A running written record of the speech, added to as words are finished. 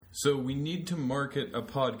So we need to market a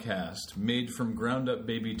podcast made from ground-up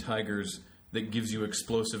baby tigers that gives you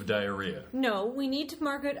explosive diarrhea. No, we need to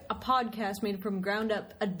market a podcast made from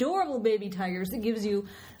ground-up adorable baby tigers that gives you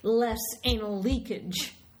less anal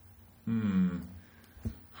leakage.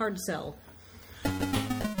 Hard sell.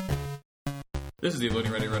 This is the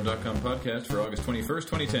LoadingReadyRun.com podcast for August 21st,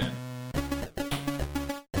 2010.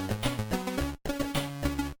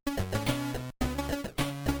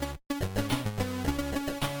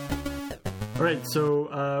 All right,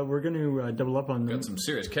 so we're going to double up on them. Got some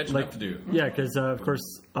serious catching up to do. Yeah, because, of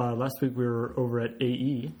course, last week we were over at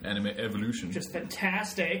AE. Anime Evolution. Just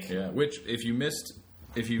fantastic. Yeah, which, if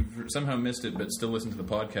you somehow missed it but still listen to the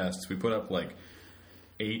podcasts, we put up like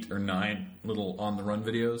 8 or 9 little on-the-run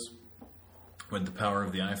videos with the power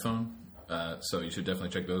of the iPhone. So you should definitely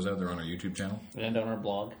check those out. They're on our YouTube channel. And on our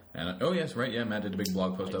blog. And oh, yes, right, yeah, Matt did a big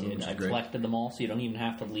blog post of them, which I is great. collected them all, so you don't even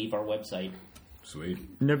have to leave our website.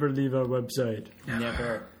 Sweet. Never leave our website.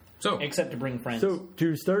 Never. So, Except to bring friends. So,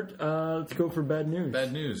 to start, let's go for bad news.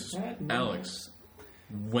 bad news. Bad news. Alex,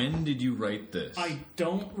 when did you write this? I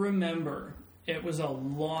don't remember. It was a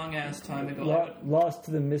long-ass time ago. Lost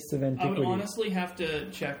to the mists of I would antiquity. honestly have to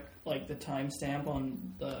check like the timestamp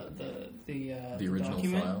on the original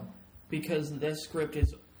document, file. because this script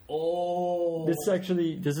is old. This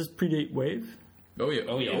actually, does this predate Wave? Oh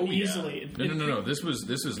yeah, easily. Yeah. No. This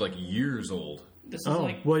was like years old. This is Oh,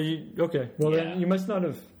 like well, okay. Well, Yeah. then you must not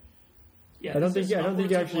have... yeah. I don't this think- is I don't think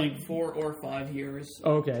you upwards of, actually- like 4 or 5 years.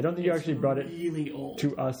 Oh, okay, I don't think you It's actually brought it really old.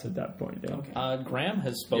 to us at that point. Yeah. Okay. Graham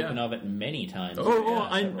has spoken Yeah. of it many times. Oh,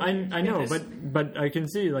 Yeah, I know, this- but I can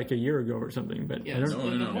see like a year ago or something. But Yeah, I don't. so-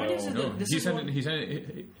 No. The point is that this He is sent one- it.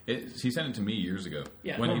 He sent it to me years ago.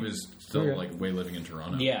 Yeah. When Oh. he was still Okay. like way living in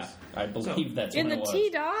Toronto. Yeah, I believe that's In what the it was.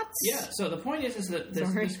 T-dots? Yeah, so the point is that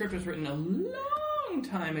this script was written a long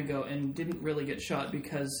time ago and didn't really get shot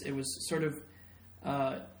because it was sort of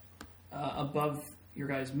above your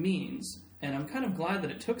guys' means. And I'm kind of glad that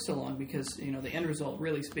it took so long because, you know, the end result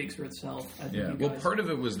really speaks for itself. I think Yeah. you Well, guys- part of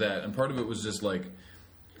it was that, and part of it was just like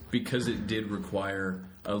because it did require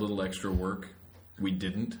a little extra work. We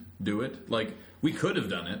didn't do it. Like we could have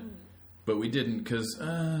done it, but we didn't because.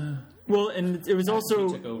 Well, and it was He also.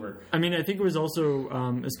 took over. I mean, I think it was also,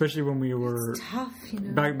 especially when we were Tough, you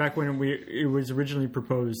know. back when it was originally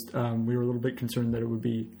proposed. We were a little bit concerned that it would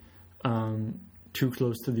be too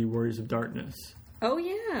close to the Warriors of Darkness. Oh,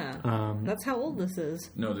 yeah. That's how old this is.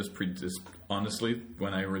 No, this honestly,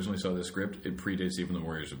 when I originally saw this script, it predates even the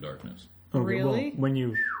Warriors of Darkness. Okay, Really? Well, when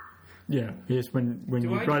you, yeah, yes, when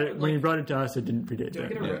you I brought get, it when you like- brought it to us, it didn't predate Do I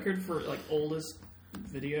that. get a Yeah. record for, like, oldest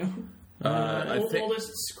video? I think.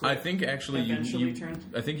 Oldest script. I think actually eventually turned.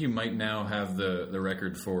 I think you might now have the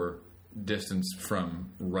record for distance from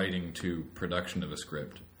writing to production of a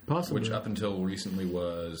script. Possibly. Which up until recently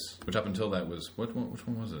was... Which up until that was... Which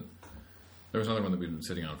one was it? There was another one that we've been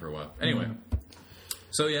sitting on for a while. Anyway.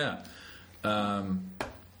 So, yeah.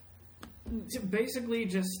 Basically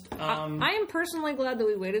just... I am personally glad that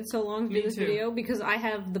we waited so long to Me do this too. video because I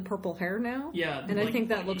have the purple hair now. Yeah, And I like, think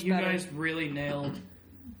that looks you better. guys really nailed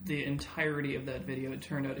the entirety of that video. It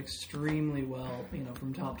turned out extremely well, you know,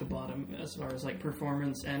 from top to bottom, as far as like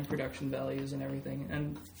performance and production values and everything.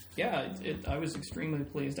 And yeah, I was extremely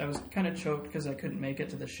pleased. I was kind of choked because I couldn't make it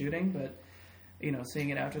to the shooting, but you know, seeing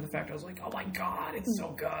it after the fact, I was like, oh my god, it's so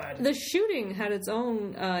good. The shooting had its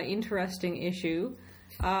own interesting issue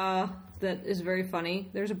that is very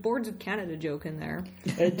funny. There's a Boards of Canada joke in there.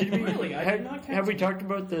 Did we Really? I did not catch have we that. talked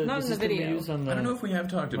about the Not in the system we video. use on the? I don't know if we have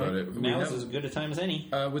talked about it. We Now have, is as good a time as any.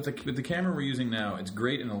 with the camera we're using now, it's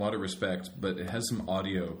great in a lot of respects, but it has some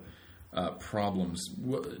audio problems.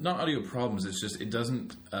 Well, not audio problems. It's just it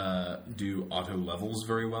doesn't do auto levels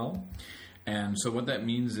very well, and so what that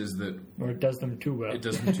means is that Or it does them too well. it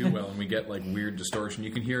doesn't too well, and we get like weird distortion. You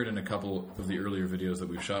can hear it in a couple of the earlier videos that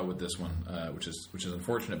we've shot with this one, which is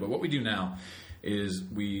unfortunate. But what we do now is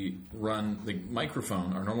we run the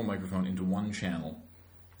microphone, our normal microphone, into one channel,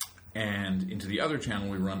 and into the other channel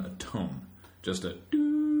we run a tone, just a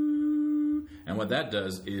doo. And what that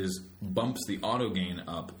does is bumps the auto gain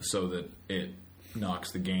up so that it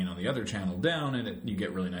knocks the gain on the other channel down, and you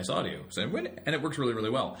get really nice audio. So and it works really, really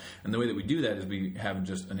well. And the way that we do that is we have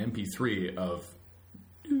just an MP3 of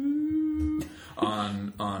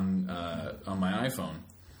on my iPhone,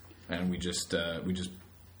 and we just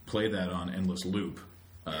play that on endless loop,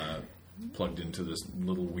 plugged into this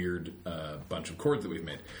little weird bunch of chords that we've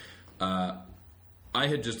made. I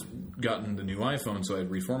had just gotten the new iPhone, so I had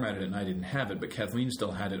reformatted it, and I didn't have it, but Kathleen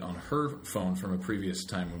still had it on her phone from a previous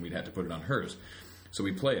time when we'd had to put it on hers. So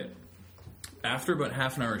we play it. after about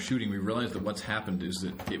half an hour of shooting, we realized that what's happened is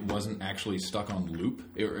that it wasn't actually stuck on loop.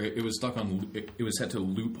 It was stuck on. It was set to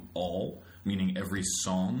loop all, meaning every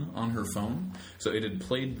song on her phone. So it had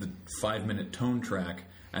played the 5-minute tone track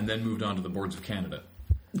and then moved on to the Boards of Canada.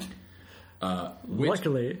 Which,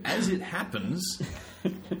 Luckily. as it happens,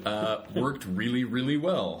 worked really, really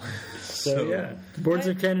well. So yeah, the Boards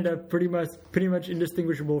of Canada pretty much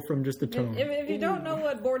indistinguishable from just the tone. If you don't know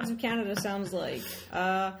what Boards of Canada sounds like,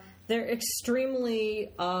 they're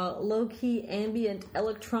extremely low-key ambient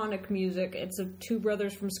electronic music. It's of two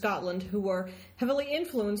brothers from Scotland who were heavily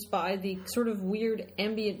influenced by the sort of weird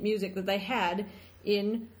ambient music that they had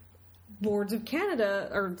in Boards of Canada,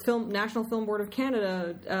 or National Film Board of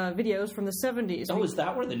Canada videos from the 70s. Oh, is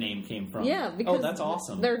that where the name came from? Yeah, because that's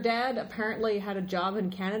awesome. Their dad apparently had a job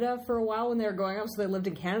in Canada for a while when they were growing up, so they lived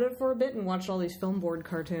in Canada for a bit and watched all these film board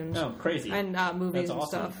cartoons. Oh, crazy. And movies That's and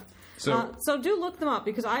awesome. stuff. So do look them up,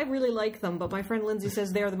 because I really like them, but my friend Lindsay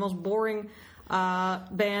says they are the most boring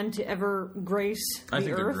band to ever grace the I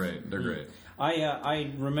think earth. they're great. They're great.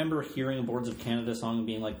 I remember hearing a Boards of Canada song and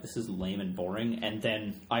being like, this is lame and boring, and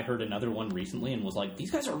then I heard another one recently and was like,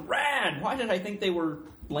 these guys are rad! Why did I think they were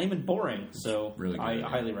lame and boring? So Really good, I yeah.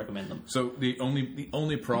 highly recommend them. So the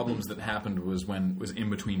only problems that happened was when it was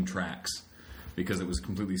in between tracks, because it was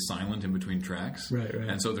completely silent in between tracks. Right.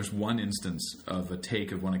 And so there's one instance of a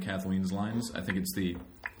take of one of Kathleen's lines. I think it's the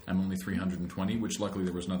I'm only 320, which luckily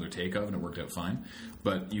there was another take of, and it worked out fine.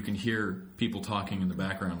 But you can hear people talking in the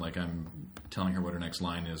background, like I'm telling her what her next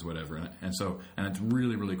line is, whatever. And it's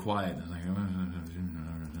really, really quiet. And, like,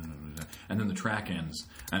 and then the track ends,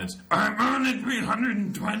 and it's I'm only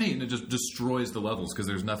 320, and it just destroys the levels because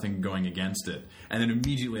there's nothing going against it. And then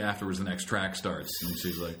immediately afterwards, the next track starts, and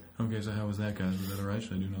she's like, "Okay, so how was that, guys? Was that all right?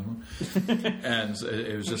 Should I do another one?" And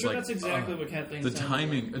it was just sure like that's exactly what Kathleen the sounded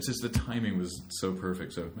timing. like. It's just the timing was so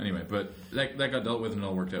perfect. So anyway, but that got dealt with, and it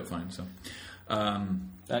all worked out fine. So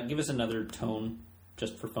Give us another tone,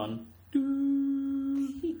 just for fun.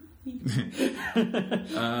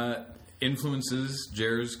 influences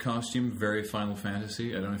Jer's costume very Final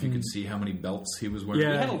Fantasy. I don't know if you could see how many belts he was wearing.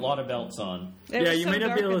 Yeah. He had a lot of belts on. It Yeah, was you so might not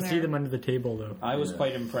dark be able in to see there. them under the table though. I was Yeah.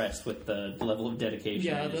 quite impressed with the level of dedication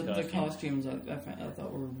Yeah, in his the costume. costumes I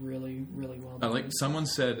thought were really, really well I done. like someone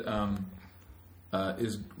said,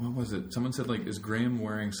 what was it? Someone said like, is Graham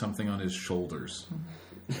wearing something on his shoulders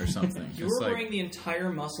or something? You It's were like, wearing the entire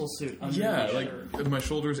muscle suit under yeah, the like shirt. my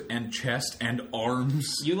shoulders and chest and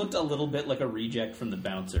arms. You looked a little bit like a reject from the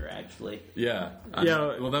bouncer, actually. Yeah,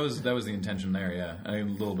 Yeah. Well, that was the intention there. Yeah, a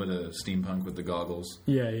little bit of steampunk with the goggles.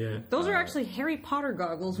 Yeah. Those are actually Harry Potter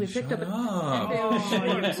goggles we picked up at up. FAO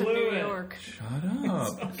Schwartz in blew New it. York. Shut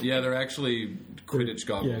up. Yeah, they're actually Quidditch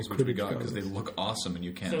goggles, which we Quidditch got because they goggles. look awesome and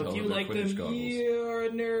you can't So tell if you that they're like them, Quidditch goggles. you're a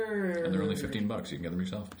nerd. And they're only $15. You can get them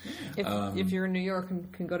yourself. If you're in New York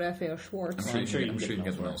and can go to FAO Schwartz. I'm sure you can can get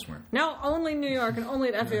get them them elsewhere. No, only New York and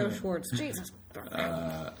only at FAO Schwartz. Jesus.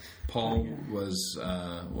 Paul was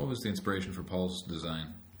what was the inspiration for Paul's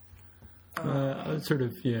design? Sort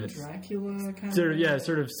of Dracula kind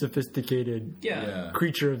sort of sophisticated Yeah.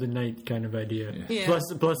 creature of the night kind of idea. Yeah.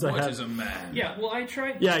 Plus I What have is a man? Yeah, well, I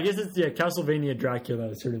tried. yeah, I guess it's Castlevania Dracula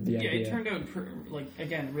is sort of the Yeah, idea. it turned out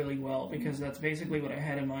again really well because that's basically what I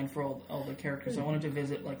had in mind for all the characters. I wanted to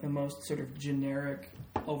visit like the most sort of generic,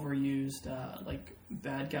 overused like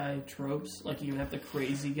bad guy tropes. Like you have the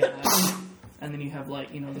crazy guy, and then you have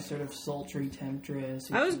like the sort of sultry temptress.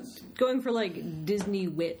 I was going for like Disney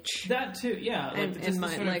witch that too. Yeah, like, and just the my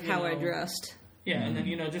sort of, like how I dressed. Yeah, and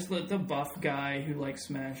then just the buff guy who likes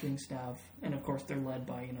smashing stuff, and of course they're led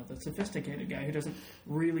by the sophisticated guy who doesn't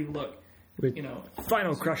really look. With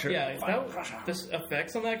Final Crusher. Yeah, the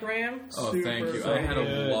effects on that, Graham. Oh, super thank you. I had a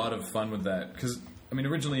good. lot of fun with that because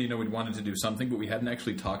originally we'd wanted to do something, but we hadn't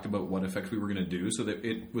actually talked about what effects we were going to do, so that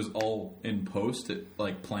it was all in post.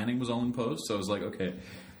 Planning was all in post. So I was like, okay,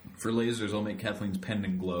 for lasers, I'll make Kathleen's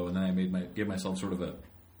pendant glow, and then I gave myself sort of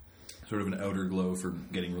an outer glow for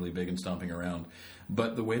getting really big and stomping around.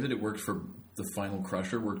 But the way that it worked for the Final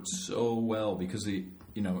Crusher worked so well because he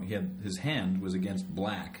had his hand was against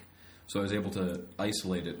black. So I was able to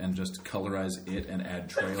isolate it and just colorize it and add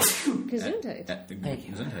trails. Gesundheit.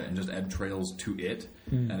 Gesundheit, and just add trails to it,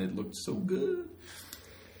 and it looked so good.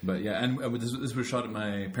 But yeah, and this was shot at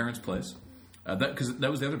my parents' place. Because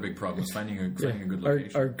that was the other big problem, was finding a good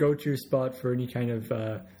location. Our go-to spot for any kind of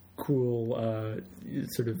cool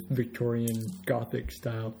sort of Victorian Gothic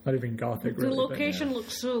style. Not even Gothic, The really. location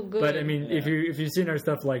looks so good. But I mean, if you've seen our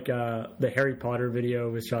stuff, like the Harry Potter video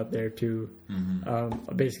was shot there too.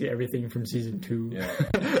 Basically everything from season 2. Yeah.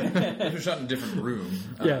 It was shot in a different room.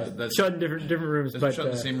 That's shot in different rooms. It's But shot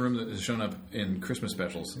in the same room that is shown up in Christmas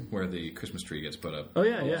specials, where the Christmas tree gets put up. Oh,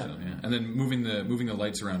 yeah. So, and then moving the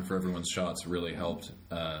lights around for everyone's shots really helped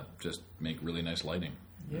just make really nice lighting.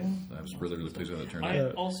 Yeah. I was really pleased with how it turned I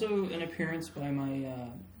out. also an apparence by my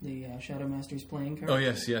the Shadow Masters playing card. Oh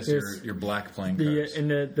yes, your black playing cards. in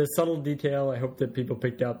the subtle detail, I hope that people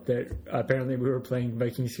picked up that apparently we were playing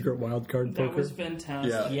Viking Secret Wildcard That Poker. was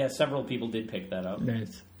fantastic. Yeah, several people did pick that up.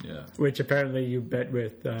 Nice. Yeah. Which apparently you bet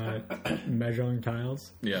with mahjong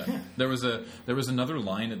tiles. Yeah, there was another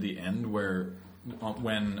line at the end where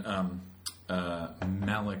when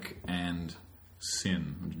Malik and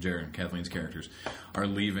Sin, Jared and Kathleen's characters, are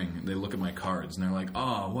leaving, they look at my cards and they're like,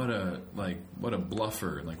 "Oh, what a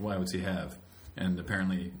bluffer! Like, why would he have?" And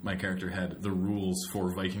apparently, my character had the rules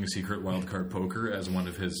for Viking Secret Wildcard Poker as one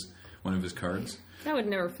of his cards. that would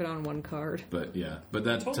never fit on one card. But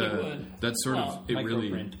that totally would. that sort Well, of it really.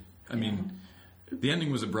 microprint. I mean, the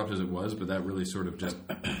ending was abrupt as it was, but that really sort of just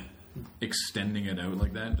extending it out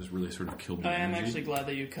like that just really sort of killed the I am energy. actually glad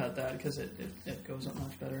that you cut that because it goes up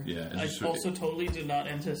much better. Yeah, it's I just- also totally did not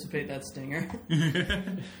anticipate that stinger.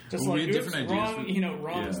 Just Well, we like had oops, different ideas wrong, for-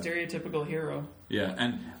 wrong yeah. stereotypical hero. Yeah,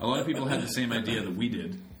 and a lot of people had the same idea that we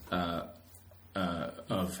did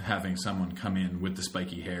of having someone come in with the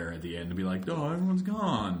spiky hair at the end and be like, "Oh, everyone's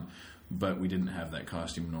gone," but we didn't have that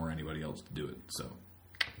costume nor anybody else to do it. So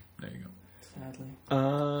there you go. Sadly,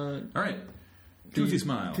 All right, Toothy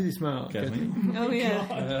Smile. Toothy Smile. Kathleen. Oh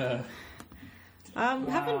yeah.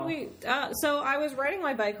 Haven't we? So I was riding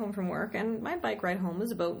my bike home from work, and my bike ride home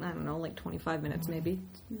was about, I don't know, like 25 minutes maybe,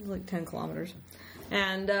 like 10 kilometers.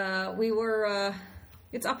 And we were,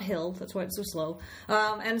 it's uphill, that's why it's so slow.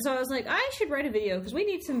 And so I was like, I should write a video because we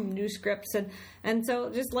need some new scripts. And so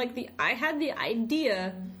just like I had the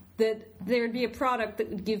idea that there would be a product that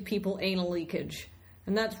would give people anal leakage.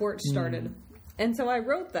 And that's where it started. And so I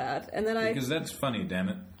wrote that, and then Because that's funny, damn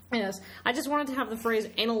it. Yes, I just wanted to have the phrase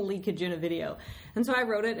anal leakage in a video, and so I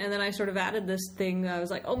wrote it, and then I sort of added this thing. I was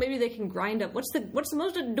like, oh, maybe they can grind up. What's the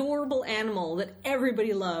most adorable animal that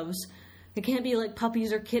everybody loves? It can't be like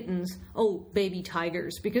puppies or kittens. Oh, baby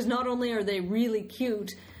tigers, because not only are they really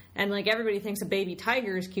cute, and like everybody thinks a baby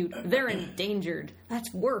tiger is cute, they're endangered.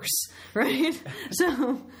 That's worse, right?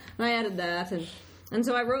 So I added that, and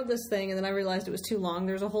so I wrote this thing, and then I realized it was too long.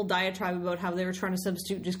 There's a whole diatribe about how they were trying to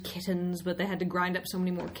substitute just kittens, but they had to grind up so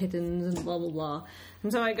many more kittens, and blah, blah, blah. And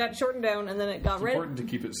so I got shortened down, and then it got It's right... important to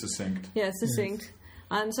keep it succinct. Yeah, succinct.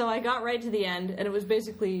 And so I got right to the end, and it was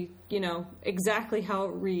basically, exactly how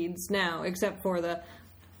it reads now, except for the,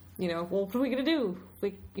 well, what are we going to do?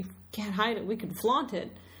 We can't hide it. We can flaunt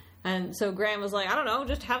it. And so Graham was like, I don't know,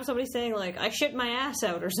 just have somebody saying, like, I shit my ass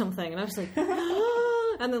out or something. And I was like, ah!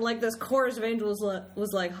 And then, like, this chorus of angels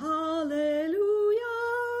was like, hallelujah,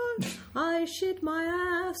 I shit my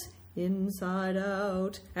ass inside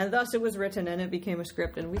out. And thus it was written, and it became a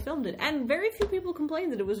script, and we filmed it. And very few people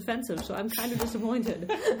complained that it was offensive, so I'm kind of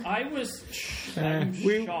disappointed. I was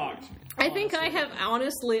we- shocked. I think I have,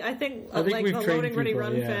 honestly, I think we've like the trained Loading Ready people,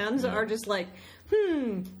 Run yeah. fans are just like,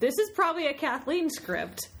 this is probably a Kathleen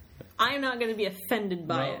script. I'm not going to be offended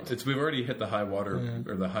by it. We've already hit the high water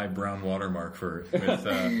or the high brown water mark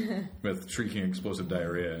with shrieking explosive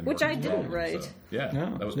diarrhea, and Which I didn't write. So, yeah,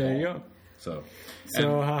 No, that was there Paul. you go. So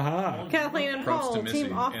Haha. Kathleen and props Paul, to Missy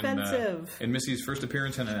team offensive. in Missy's first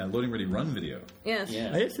appearance in a Loading Ready Run video. Yes.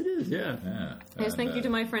 Yeah. Yes, it is, yeah. Yeah. Yes, thank you to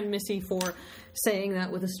my friend Missy for saying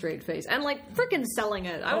that with a straight face and like freaking selling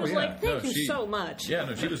it. I was yeah. like, thank No, you so much. Yeah,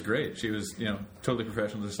 no, she was great. She was, totally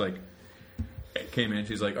professional. Just like came in,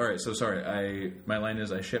 she's like, "All right, so sorry, my line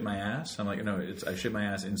is I shit my ass." I'm like, "No, it's I shit my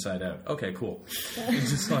ass inside out." Okay, cool. It's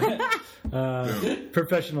just like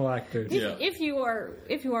Professional actor. Yeah. If you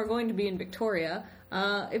are going to be in Victoria,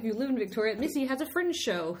 if you live in Victoria, Missy has a fringe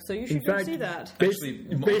show, so you should In go fact, see that. Actually,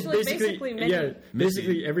 basically many-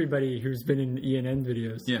 basically everybody who's been in ENN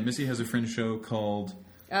videos. yeah, Missy has a fringe show called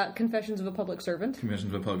Confessions of a Public Servant.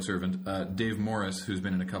 Confessions of a Public Servant. Dave Morris, who's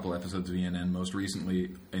been in a couple episodes of ENN, most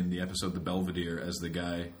recently in the episode The Belvedere as the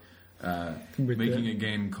guy With making the- a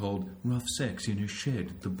game called Rough Sex in a Shed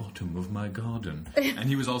at the Bottom of My Garden. And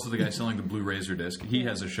he was also the guy selling the Blue Razor disc. He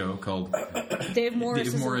has a show called Dave Morris.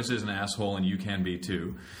 Dave Morris is an asshole and you can be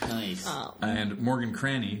too. Nice. And Morgan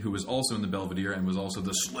Cranny, who was also in the Belvedere and was also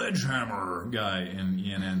the Sledgehammer guy in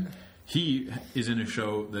ENN, he is in a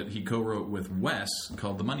show that he co-wrote with Wes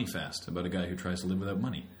called The Money Fast, about a guy who tries to live without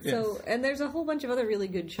money. So, and there's a whole bunch of other really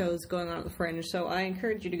good shows going on at the Fringe, so I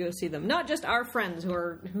encourage you to go see them. Not just our friends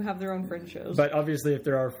who have their own Fringe shows. But obviously, if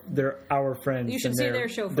they're our friends, You should then see they're- their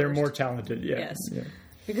show They're first. more talented. Yeah. Yes. Yeah.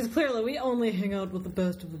 Because clearly we only hang out with the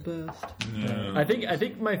best of the best. I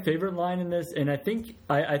think my favorite line in this, and I think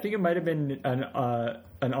it might have been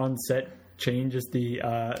an on-set change, is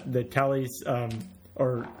the tallies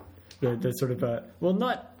or the sort of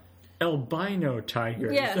not albino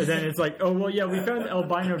tigers. Yes. And then it's like, oh well, yeah, we found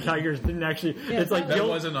albino tigers didn't actually. Yeah, it's like That the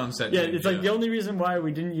wasn't on set. Yeah, change, it's like the only reason why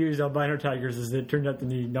we didn't use albino tigers is it turned out to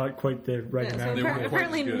be not quite the right Yeah, so amount. They weren't quite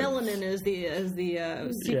apparently as good. melanin is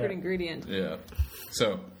the secret Yeah. ingredient. Yeah.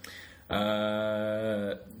 So,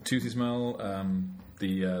 Toothy Smell,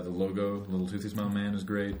 the logo, little Toothy Smell man is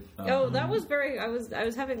great. That was very. I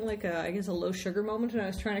was having like a low sugar moment, and I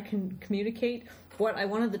was trying to communicate what I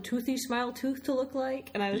wanted the Toothy Smile tooth to look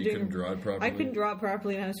like, and I was You doing. couldn't draw it properly? I couldn't draw it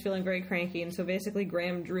properly, and I was feeling very cranky, and so basically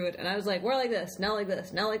Graham drew it, and I was like, "We're like this, now like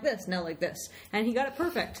this, now like this, now like this," and he got it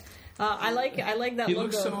perfect. I like that He logo.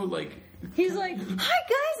 looks so like. He's like, "Hi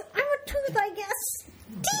guys, I'm a tooth, I guess."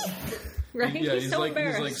 Right? Yeah, he's so like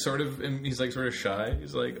embarrassed. he's like sort of shy.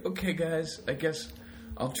 He's like, okay, guys, I guess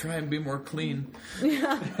I'll try and be more clean.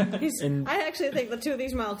 I actually think the Toothy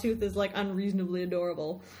Smile tooth is like unreasonably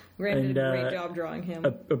adorable. Graham did a great job drawing him.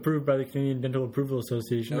 Approved by the Canadian Dental Approval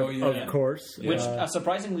Association, Oh, yeah. of course. Which a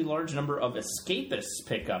surprisingly large number of escapists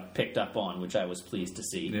picked up on, which I was pleased to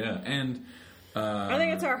see. Yeah, and I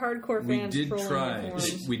think it's our hardcore we fans did trolling try. the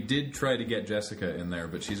forums. We did try to get Jessica in there,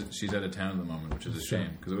 but she's out of town at the moment, which is a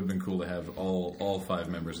shame because it would have been cool to have all 5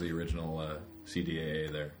 members of the original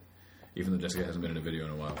CDAA there. Even though Jessica hasn't been in a video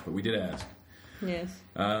in a while, but we did ask. Yes.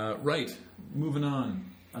 Right, moving on.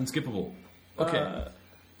 Unskippable. Okay,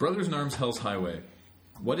 Brothers in Arms: Hell's Highway.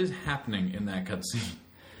 What is happening in that cutscene?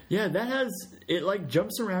 Yeah, that has it like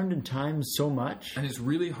jumps around in time so much. And it's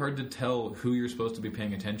really hard to tell who you're supposed to be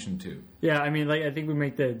paying attention to. Yeah, I mean, like I think we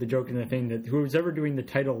make the joke in the thing that who's ever doing the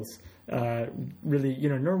titles, really,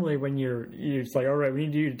 normally when you're just like, all right, we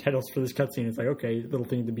need to do the titles for this cutscene. It's like, okay, little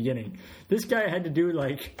thing at the beginning. This guy had to do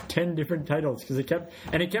like 10 different titles because it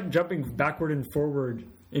kept jumping backward and forward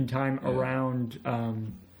in time around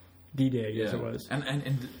D-Day, I guess it was.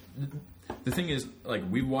 And the thing is, like,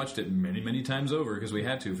 we watched it many, many times over because we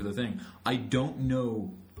had to for the thing. I don't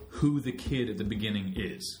know who the kid at the beginning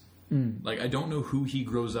is. Like, I don't know who he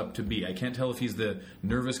grows up to be. I can't tell if he's the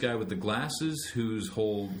nervous guy with the glasses whose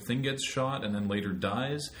whole thing gets shot and then later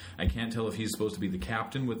dies. I can't tell if he's supposed to be the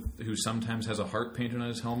captain who sometimes has a heart painted on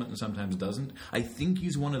his helmet and sometimes doesn't. I think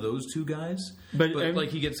he's one of those two guys. But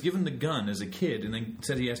like, he gets given the gun as a kid and then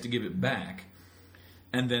said he has to give it back.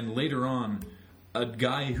 And then later on, a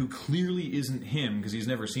guy who clearly isn't him because he's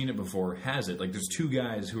never seen it before has it. Like, there's 2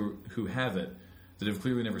 guys who have it that have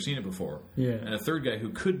clearly never seen it before. Yeah. And a third guy who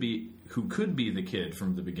could be the kid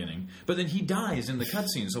from the beginning. But then he dies in the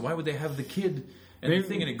cutscene, so why would they have the kid and the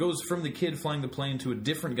thing? And it goes from the kid flying the plane to a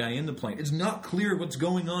different guy in the plane. It's not clear what's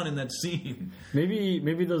going on in that scene.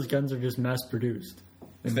 Maybe those guns are just mass produced.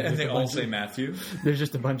 And they all say Matthew. There's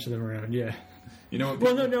just a bunch of them around, yeah. You know what?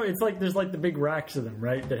 Well, no, it's like there's like the big racks of them,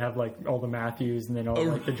 right? That have like all the Matthews and then all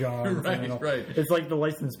like the Johns. right, and then all, right. It's like the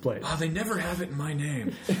license plate. Oh, they never have it in my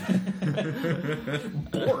name.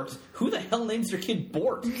 Bort? Who the hell names their kid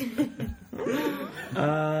Bort?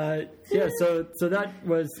 Yeah, so that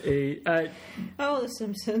was a Oh, The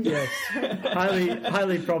Simpsons. yes,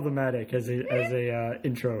 highly problematic as a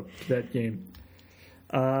intro to that game.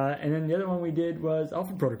 And then the other one we did was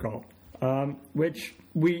Alpha Protocol, which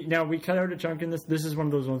we cut out a chunk in this. This is one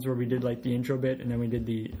of those ones where we did like the intro bit, and then we did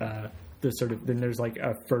the sort of, then there's like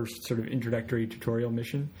a first sort of introductory tutorial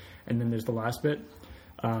mission, and then there's the last bit.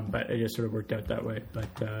 But it just sort of worked out that way.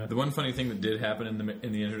 But the one funny thing that did happen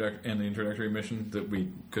in the introductory mission that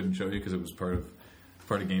we couldn't show you because it was part of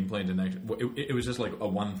gameplay and didn't actually, it was just like a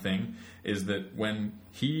one thing, is that when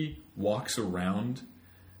he walks around,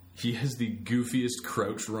 he has the goofiest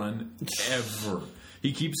crouch run ever.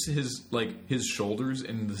 He keeps his shoulders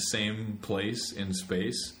in the same place in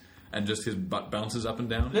space, and just his butt bounces up and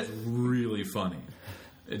down. It's really funny.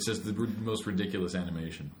 It's just the most ridiculous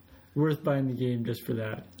animation. worth buying the game just for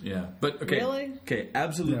that. Yeah, but okay, Really? okay,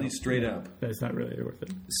 absolutely No, straight no, up that's not really worth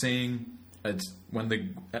it. saying it's when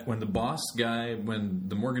the boss guy, when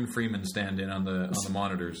the Morgan Freeman stand-in on the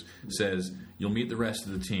monitors says you'll meet the rest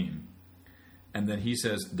of the team, and then he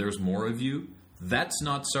says there's more of you. That's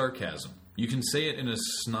not sarcasm. You can say it in a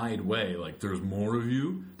snide way, like there's more of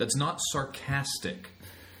you. That's not sarcastic.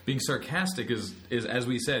 Being sarcastic is as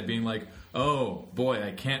we said, being like, oh boy,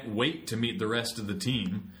 I can't wait to meet the rest of the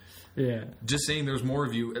team. Yeah. Just saying there's more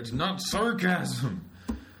of you. It's not sarcasm.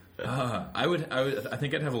 I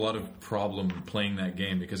think I'd have a lot of problem playing that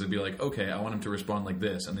game because it'd be like, okay, I want him to respond like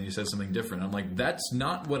this, and then he says something different. I'm like, that's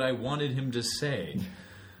not what I wanted him to say.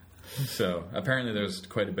 So apparently there's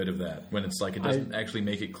quite a bit of that when it's like it doesn't actually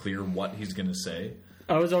make it clear what he's going to say.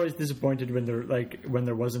 I was always disappointed when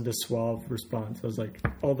there wasn't a suave response. I was like,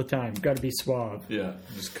 all the time, got to be suave. Yeah,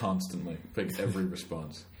 just constantly, like every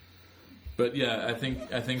response. But yeah, I think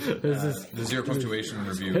the zero punctuation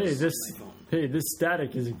review. This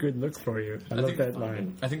static is a good look for you. I love that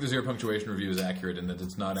line. I think the zero punctuation review is accurate in that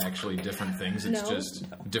it's not actually different things. It's just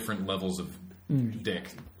different levels of dick.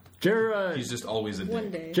 He's just always a dick.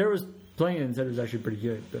 One day. Jared was playing and said it was actually pretty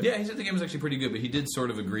good. But. Yeah, he said the game was actually pretty good, but he did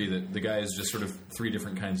sort of agree that the guy is just sort of 3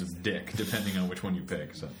 different kinds of dick, depending on which one you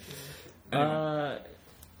pick. So, anyway.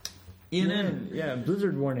 ENN. Yeah,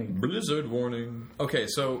 Blizzard warning. Blizzard warning. Okay,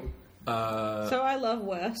 so I love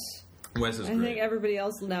Wes. Wes is I great. think everybody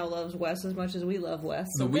else now loves Wes as much as we love Wes.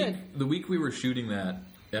 So the week we were shooting that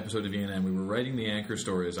episode of ENN, we were writing the anchor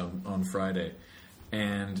stories on Friday,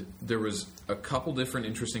 and there was a couple different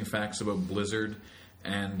interesting facts about Blizzard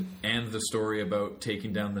and the story about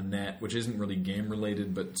taking down the net, which isn't really game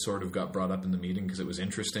related, but sort of got brought up in the meeting because it was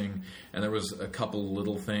interesting. And there was a couple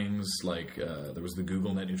little things like there was the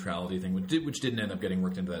Google net neutrality thing, which didn't end up getting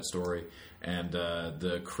worked into that story, and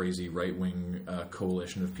the crazy right wing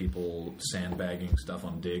coalition of people sandbagging stuff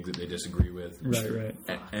on Dig that they disagree with.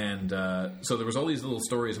 Right. And so there was all these little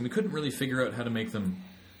stories, and we couldn't really figure out how to make them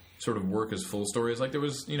sort of work as full stories. Like there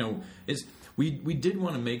was, we did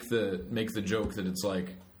want to make the joke that it's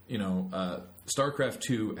like, StarCraft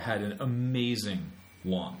 2 had an amazing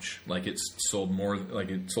launch. Like it sold more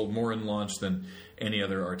in launch than any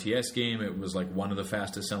other RTS game. It was like one of the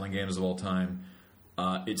fastest selling games of all time.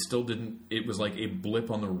 It still didn't. It was like a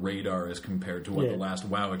blip on the radar as compared to what the last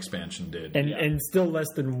WoW expansion did, and still less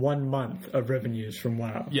than 1 month of revenues from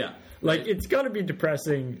WoW. Yeah, like it's got to be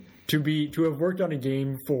depressing to have worked on a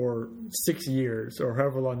game for 6 years or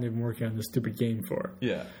however long they've been working on this stupid game for.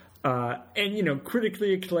 Yeah, and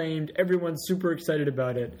critically acclaimed. Everyone's super excited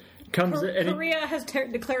about it. Korea has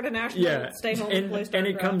declared a national stay home and play StarCraft. And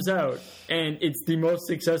it comes out and it's the most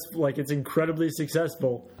successful. Like it's incredibly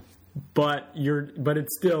successful. But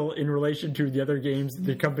it's still in relation to the other games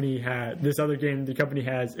the company had. This other game the company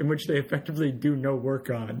has, in which they effectively do no work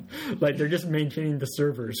on. Like they're just maintaining the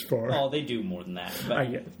servers for. Oh, they do more than that. But, I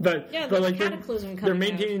guess, but like Cataclysm they're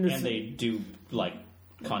maintaining this, and they do like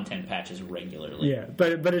content patches regularly. Yeah,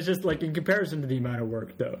 but it's just like in comparison to the amount of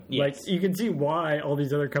work, though. Yes. Like you can see why all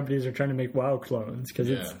these other companies are trying to make WoW clones because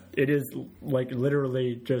it is like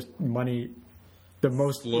literally just money. The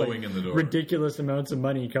most flowing in the door. Ridiculous amounts of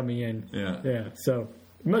money coming in. Yeah. So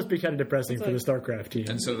it must be kind of depressing for the StarCraft team.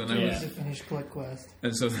 And so then To finish Click Quest.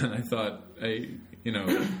 And so then I thought, wait,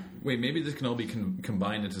 maybe this can all be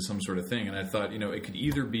combined into some sort of thing. And I thought, it could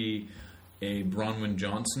either be a Bronwyn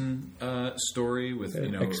Johnson story with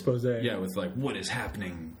expose. Yeah, with like what is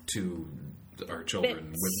happening to our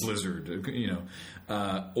children with Blizzard,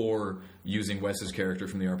 or using Wes's character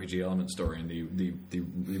from the RPG Element story, and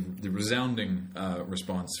the resounding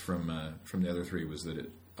response from the other 3 was that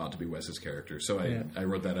it ought to be Wes's character. So I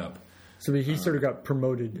wrote that up. So he sort of got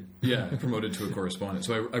promoted. Yeah, promoted to a correspondent.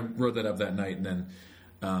 So I wrote that up that night, and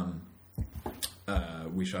then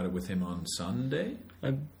we shot it with him on Sunday.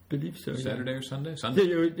 I believe so. Saturday or Sunday? Sunday.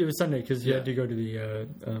 It was Sunday because you had to go to the.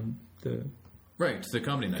 Right, the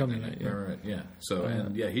comedy night. Yeah. Right, yeah. So,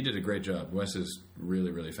 he did a great job. Wes is really,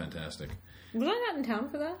 really fantastic. Was I not in town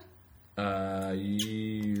for that?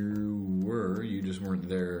 You were. You just weren't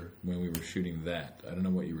there when we were shooting that. I don't know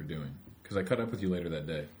what you were doing. Because I caught up with you later that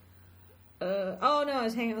day. No, I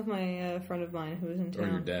was hanging with my friend of mine who was in town. Or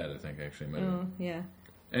your dad, I think, actually. Oh, yeah.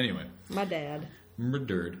 Anyway. My dad.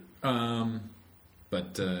 Murdered.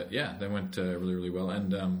 But that went really, really well.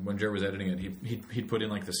 And when Jared was editing it, he'd put in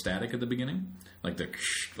like the static at the beginning, like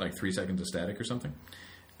 3 seconds of static or something.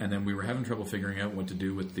 And then we were having trouble figuring out what to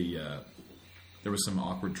do with the. There was some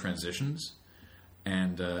awkward transitions,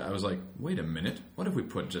 and I was like, "Wait a minute! What if we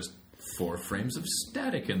put just 4 frames of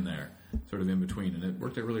static in there, sort of in between?" And it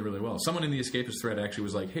worked out really, really well. Someone in the Escapist thread actually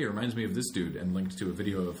was like, "Hey, it reminds me of this dude," and linked to a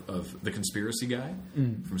video of the Conspiracy Guy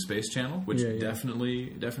from Space Channel, which definitely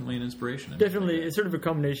an inspiration. Definitely, it's sort of a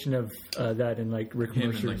combination of that and like Rick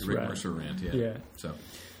Mercer's and like Rick Mercer rant. Yeah. So,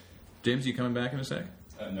 James, you coming back in a sec?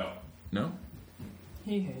 No. No?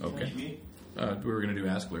 He hates Okay. Me? We were going to do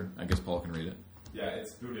Askler. I guess Paul can read it. Yeah,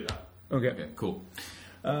 it's booted up. Okay, cool.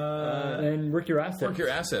 And work your assets. Work your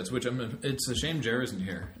assets, which it's a shame Jer isn't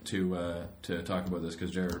here to talk about this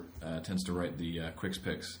because Jer tends to write the Quicks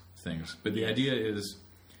Picks things. But the idea is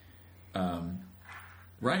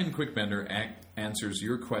Ryan Quickbender answers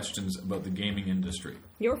your questions about the gaming industry.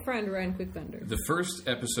 Your friend Ryan Quickbender. The first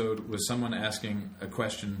episode was someone asking a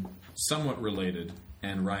question somewhat related,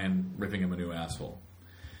 and Ryan ripping him a new asshole.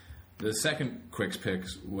 The second Quick's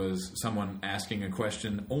Picks was someone asking a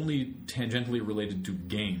question only tangentially related to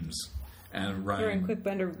games, and Ryan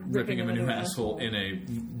Quickbender ripping him a new asshole in a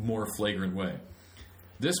more flagrant way.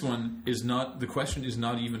 This one is not, the question is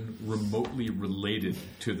not even remotely related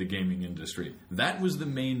to the gaming industry. That was the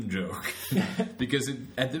main joke. Because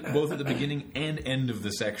both at the beginning and end of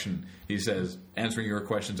the section, he says, answering your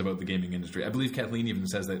questions about the gaming industry. I believe Kathleen even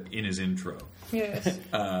says that in his intro. Yes.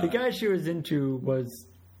 The guy she was into was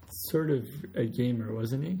sort of a gamer,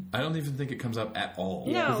 wasn't he? I don't even think it comes up at all.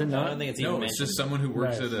 No. Is it No, I not? don't think it's even No, mentioned. it's just someone who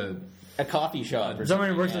works Right. at a coffee shop or Someone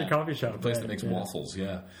who something, works in yeah. a coffee shop. a place right, that makes yeah. waffles,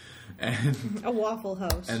 yeah. And A Waffle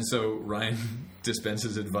House. And so Ryan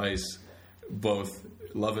dispenses advice, both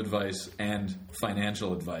love advice and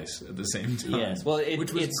financial advice at the same time. Yes, well,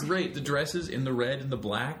 which was it's great. The dresses in the red and the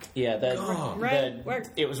black. Yeah, that Oh. Right, right.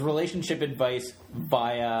 it was relationship advice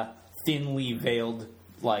via thinly veiled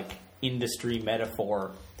like industry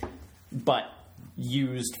metaphor, but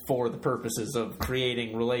used for the purposes of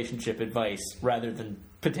creating relationship advice rather than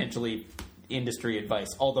potentially industry advice.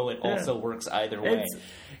 Although it also works either way.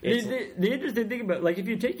 The interesting thing about, like, if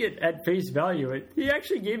you take it at face value, he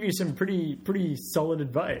actually gave you some pretty solid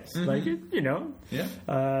advice. Mm-hmm. Like, Yeah.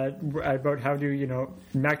 about how to,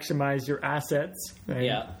 maximize your assets and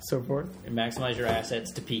Yeah. so forth. maximize your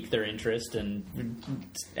assets to pique their interest, and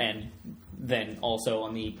then also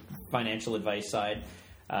on the financial advice side,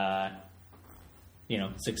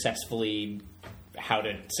 how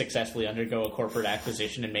to successfully undergo a corporate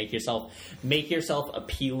acquisition and make yourself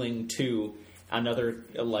appealing to another,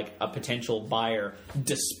 like a potential buyer,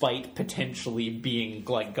 despite potentially being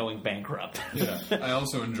like going bankrupt. Yeah. I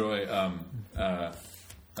also enjoy.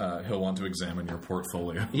 He'll want to examine your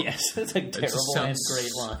portfolio. Yes, it's a It just terrible and sounds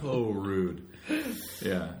great line. so rude.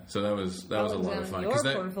 Yeah, so that was a lot of fun Your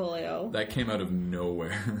because portfolio. that came out of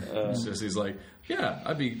nowhere. It's just he's like, yeah,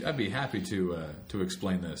 I'd be happy to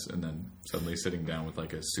explain this, and then suddenly sitting down with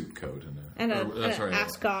like a suit coat and an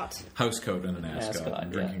ascot. house coat and an ascot, Ascot,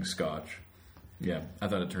 and drinking scotch. Yeah, I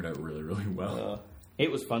thought it turned out really, really well. It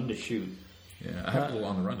was fun to shoot. Yeah, I have a little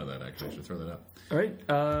on the run of that actually. I should throw that up. All right,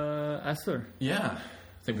 Asler. Yeah,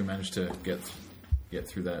 I think we managed to get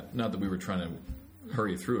through that. Not that we were trying to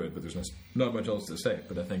hurry through it, but there's not much else to say.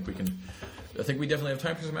 But I think we definitely have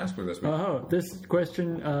time for some Ask Blur this week. This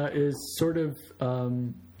question is sort of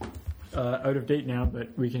out of date now,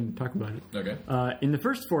 but we can talk about it. Okay. In the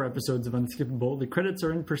first 4 episodes of Unskippable, the credits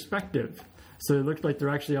are in perspective, so they look like they're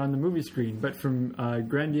actually on the movie screen. But from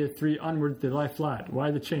Grandia 3 onward, they lie flat.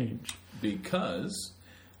 Why the change? Because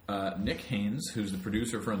Nick Haynes, who's the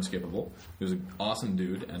producer for Unskippable, who's an awesome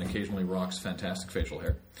dude and occasionally rocks fantastic facial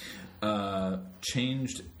hair,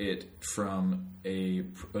 changed it from a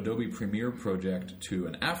Adobe Premiere project to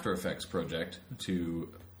an After Effects project to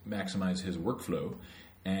maximize his workflow,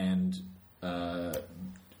 and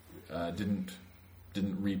didn't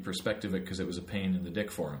re-perspective it because it was a pain in the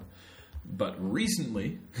dick for him. But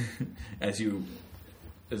recently, this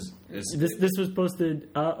was posted.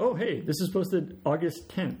 This was posted August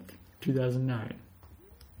 10th, 2009.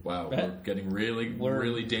 Wow, we're getting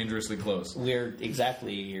really dangerously close. We're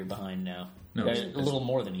exactly a year behind now. No, a it's- little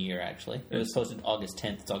more than a year, actually. It was posted August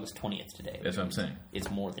 10th. It's August 20th today. That's what I'm saying.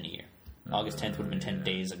 It's more than a year. August 10th would have been 10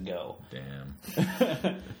 days ago. Damn.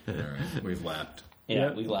 All right, we've lapped. Yeah,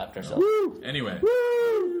 Yep. we lapped ourselves. Woo! Anyway,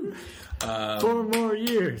 Woo! 4 more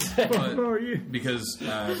years. 4 more years. because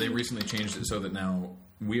they recently changed it so that now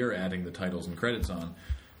we're adding the titles and credits on,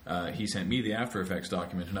 he sent me the After Effects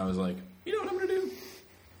document, and I was like, you know what I'm going to do?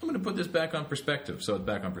 I'm going to put this back on perspective. So it's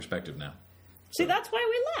back on perspective now. See, that's why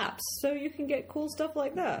we lapse, so you can get cool stuff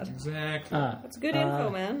like that. Exactly. That's good info,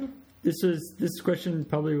 man. This question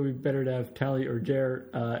probably would be better to have Tally or Jer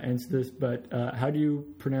answer this, but how do you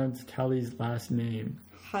pronounce Tally's last name?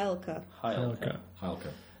 Heilka. Helka. Halka.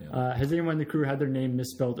 Yeah. Has anyone in the crew had their name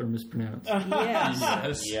misspelled or mispronounced? Yes.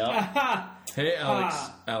 Yes. Yeah. Hey,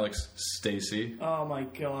 Alex, Stacy. Oh my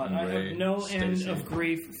god, I Ray, have no end Stacy. of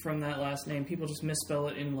grief from that last name. People just misspell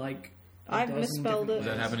it in like a I've dozen misspelled different it.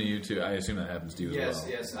 Does that happen to you too? I assume that happens to you as well.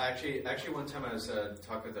 Yes. Actually, one time I was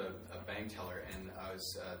talking with a bank teller, and I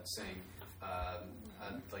was saying,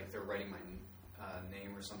 like they're writing my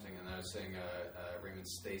name or something, and I was saying Raymond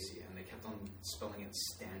Stacy, and they kept on spelling it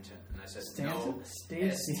Stanton, and I said no,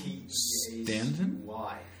 Stacy. Stanton,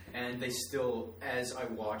 and they still, as I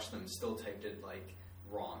watched them, still typed it like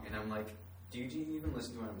wrong, and I'm like, Do you even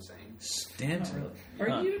listen to what I'm saying? Stanton.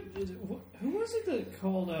 Are you? Who was it that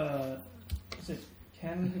called? Was it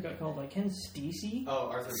Ken who got called like Ken Steacy? Oh,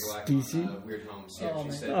 Arthur Black Stacey? on Weird Homes. Yeah, Oh, she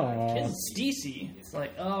man. said. Ken Steacy. It's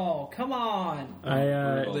like, oh, come on.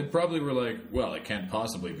 They probably were like, well, it can't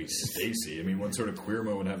possibly be Stacy. I mean, what sort of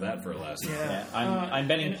queermo would have that for a last name? Yeah, I'm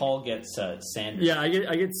betting Paul gets Sanders. Yeah, I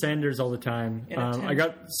get Sanders all the time. In a tent. I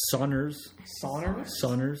got Saunders. Saunas.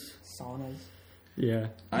 Yeah.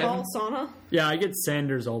 Paul Sauna. Yeah, I get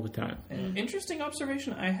Sanders all the time. Interesting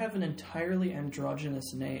observation. I have an entirely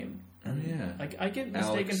androgynous name. Oh, yeah. Like I get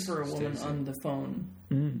Alex mistaken for a woman Stacey. on the phone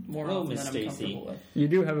more Hello, often Miss than I'm Stacey. comfortable with. You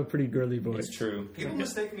do have a pretty girly voice. It's true. People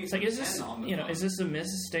mistake me It's for like, is this Ken on the phone. is this a Miss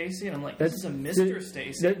Stacy? And I'm like, this is a Mr.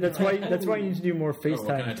 Stacy. That's why you need to do more Oh, well,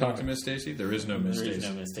 can I FaceTime talk talk. to Miss Stacy? There is no Miss There is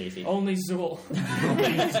Stacy. no Miss Stacy. Only Zool.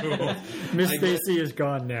 Miss I get- Stacy is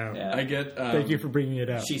gone now. Yeah. I get. Thank you for bringing it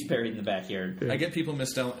up. She's buried in the backyard. I get people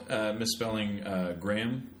misspelling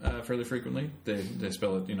Graham fairly frequently. They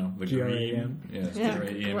spell it, the G-R-A-M. green. Yes, Yeah,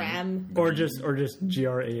 G-R-A-M. Graham. Or just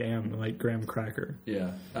GRAM, like graham cracker. Yeah.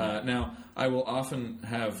 Now I will often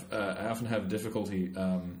have difficulty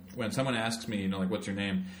when someone asks me, like, what's your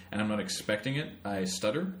name, and I'm not expecting it. I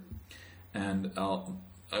stutter, and I'll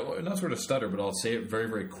not sort of stutter, but I'll say it very,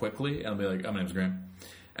 very quickly, and I'll be like, "Oh, my name's Graham,"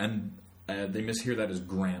 and they mishear that as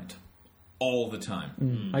Grant all the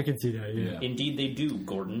time. I can see that. Yeah. Indeed, they do,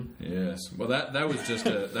 Gordon. Yes. Well, that was just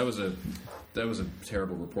that was a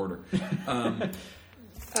terrible reporter.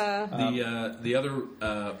 The other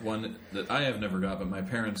one that I have never got, but my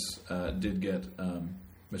parents did get,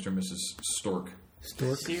 Mr. and Mrs. Stork.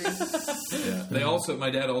 Stork. Yeah. My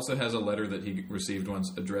dad also has a letter that he received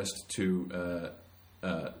once addressed to.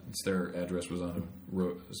 Their address was on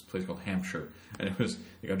a place called Hampshire, and it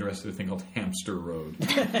got addressed to a thing called Hamster Road.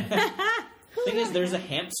 Thing is, there's a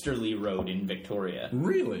Hamsterley Road in Victoria.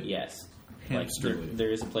 Really? Yes. Hamsterley.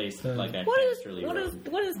 There is a place like a What Hamsterley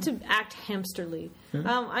Road. is to act hamsterly?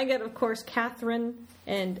 I get, of course, Catherine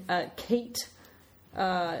and Kate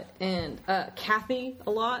and Kathy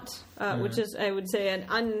a lot, which is, I would say, an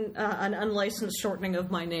unlicensed shortening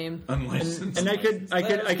of my name. Unlicensed. And I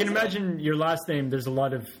can imagine your last name. There's a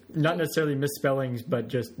lot of not necessarily misspellings, but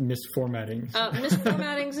just misformattings.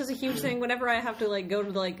 Misformattings is a huge thing. Whenever I have to go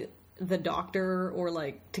to the doctor or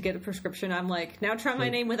to get a prescription, I'm like, now try my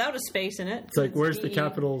name without a space in it. It's like, where's the DE.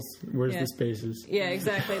 capitals? Where's Yeah. the spaces? Yeah,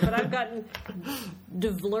 exactly. But I've gotten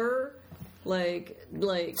Devlur,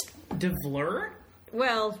 Devlur?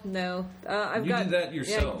 Well, no. I've You got did that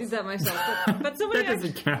yourself. Yeah, I did that myself. But somebody That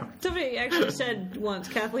doesn't count. somebody actually said once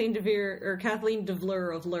Kathleen DeVere or Kathleen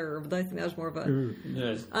DeVleur of Lur, but I think that was more of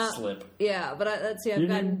a Slip. yeah. But let's see, I've You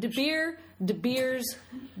gotten didn't- De Beers,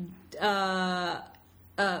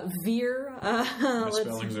 Veer.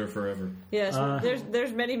 Misspellings are forever. Yes,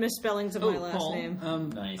 there's many misspellings of my last Paul, name.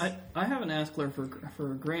 Nice. I have an Askler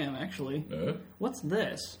for Graham, actually. What's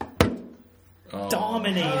this?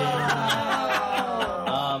 Dominated.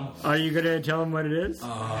 Are you going to tell him what it is?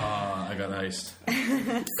 I got iced.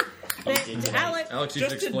 Alex, You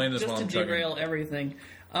should explain this just while to I'm chugging. derail everything.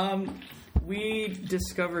 We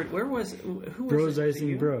discovered who was Bros it? Icing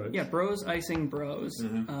You? Bros. Yeah, Bros Icing Bros.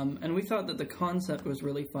 And we thought that the concept was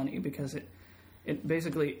really funny because it's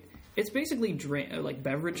basically like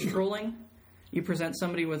beverage trolling. You present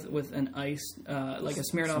somebody with an ice, like a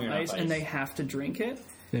Smirnoff Ice, and they have to drink it.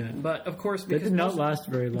 Yeah. But of course, That because did not most- last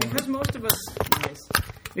very long. because most of us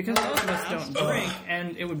don't drink,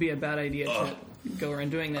 and it would be a bad idea to go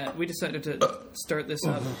around doing that, we decided to start this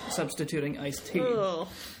up substituting iced tea. ugh.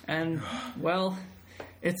 And, well,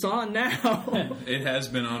 it's on now. It has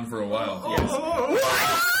been on for a while.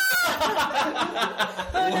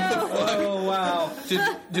 Oh, wow.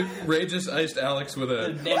 Did Ray just iced Alex with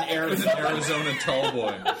An an Arizona tall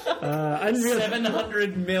boy? I didn't realize.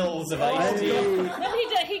 700 mils of iced tea.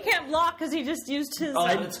 He can't block because he just used his. Oh,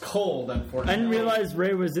 it's cold, I unfortunately. didn't realize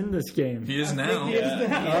Ray was in this game. He is now.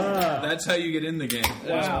 That's how you get in the game.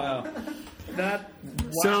 Wow.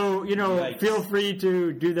 So, Yikes. feel free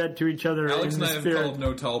to do that to each other Alex in and the I have spirit. called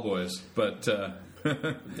no tall boys, but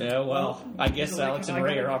Yeah, well, I guess Alex and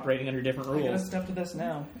Ray are operating under different I gotta rules. step to this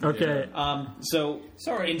now. Okay. So,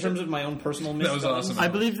 Sorry, in terms of my own personal that was misspellings, awesome. I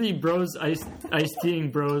believe the Bros Ice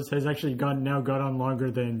Teaing Bros has actually gone on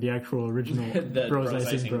longer than the actual original The Bros Bros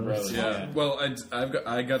Icing Icing Bros. Bros. Yeah. Well,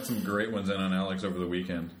 I got some great ones in on Alex over the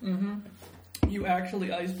weekend. You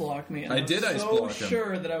actually ice blocked me. And I was did ice so block him.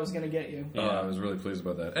 sure that I was going to get you. Oh, I was really pleased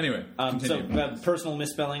about that. Anyway, so continue. personal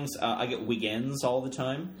misspellings, I get Wiggins all the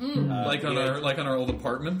time. like on our old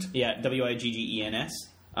apartment. Yeah, Wiggens.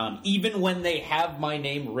 Even when they have my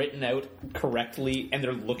name written out correctly and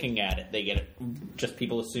they're looking at it, they get it just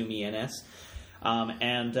people assume ENS.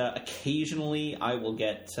 And occasionally I will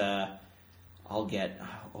get,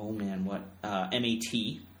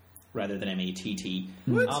 MAT rather than MATT.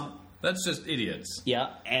 What? That's just idiots. Yeah,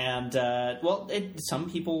 and some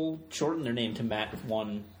people shorten their name to Matt with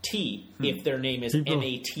one T if their name is People-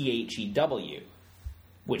 MATHEW,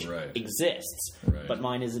 which Right. exists, Right. but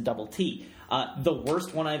mine is a double T. The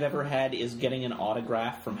worst one I've ever had is getting an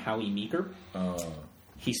autograph from Howie Meeker.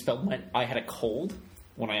 He spelled I had a cold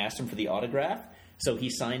when I asked him for the autograph, so he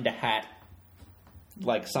signed a hat.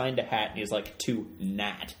 And he's like, to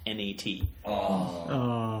Nat, N-A-T. And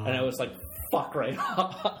I was like, fuck right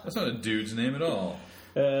off. That's not a dude's name at all.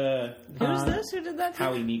 Who's this? Who did that to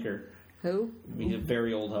Howie you? Meeker. Who? He's a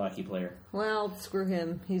very old hockey player. Well, screw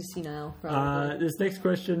him. He's senile, probably. This next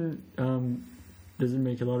question doesn't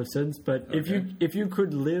make a lot of sense, but Okay. if you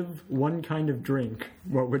could live one kind of drink,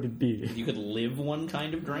 what would it be? You could live one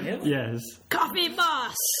kind of drink? Yes. Coffee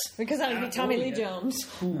Boss! Because that would be Tommy Lee Jones.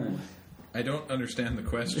 I don't understand the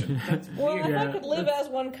question. Well, if I Yeah, could live as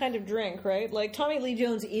one kind of drink, right? Like, Tommy Lee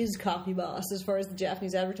Jones is Coffee Boss as far as the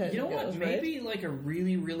Japanese advertising You know what? goes, right? Maybe like a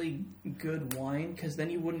really, really good wine, because then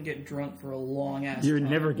you wouldn't get drunk for a long ass You time.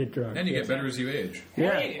 would never get drunk. And you get better as you age.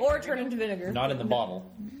 Yeah. Or turn into vinegar. Not in the bottle.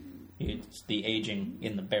 It's the aging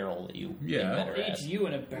in the barrel that you Yeah. get better Age at. you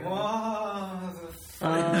in a barrel.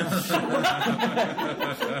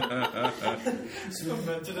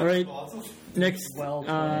 All right. Next, Well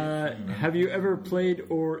have you ever played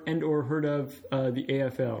or heard of the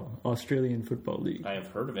AFL, Australian Football League? I have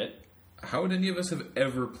heard of it. How would any of us have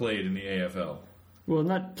ever played in the AFL? Well,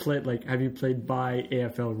 not played. Like, have you played by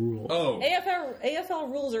AFL rules? Oh, AFL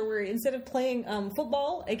rules are where instead of playing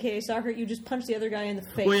football, aka soccer, you just punch the other guy in the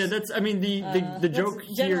face. Well, yeah, that's. I mean, the that's joke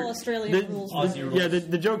general here. Australian rules. Aussie rules. Yeah,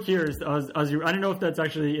 the joke here is Aussie. I don't know if that's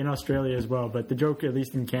actually in Australia as well, but the joke, at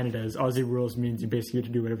least in Canada, is Aussie rules means you basically get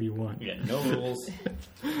to do whatever you want. You get no rules.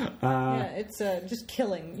 Yeah, it's just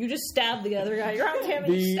killing. You just stab the other guy. You're on him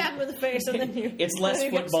and you stab him in the face, and then you. It's less then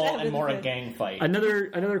you get football stabbed and in the more a face. gang fight.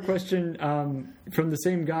 Another question from the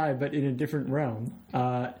same guy, but in a different realm.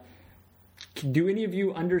 Do any of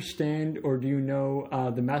you understand or do you know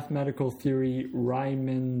the mathematical theory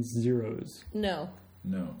Riemann's zeros? No.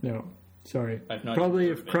 no. No, sorry. I've not Probably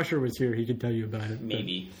heard if of it. Crusher was here, he could tell you about it. but-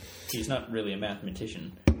 Maybe. He's not really a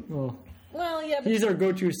mathematician. Well, Well, yeah, but he's our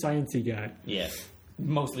go-to sciencey guy. Yeah.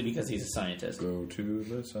 Mostly because he's a scientist. Go to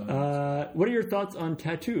the side. What are your thoughts on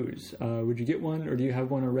tattoos? Would you get one, or do you have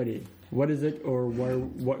one already? What is it, or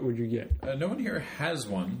what would you get? No one here has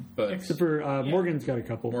one, but Except for Morgan's got a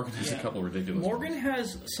couple. Morgan has a couple ridiculous Morgan ones.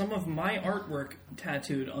 has some of my artwork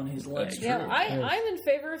tattooed on his leg. That's yeah, true. I'm in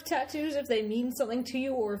favor of tattoos if they mean something to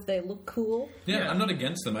you or if they look cool. Yeah, I'm not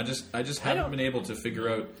against them. I just haven't don't- been able to figure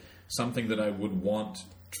out something that I would want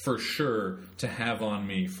for sure to have on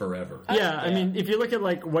me forever. Yeah, I mean, if you look at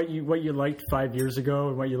like what you liked 5 years ago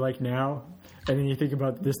and what you like now, and then you think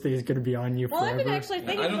about this thing is going to be on you Well, forever. I've been actually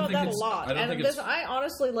thinking I don't about think that a it's- lot. I don't think And it's- I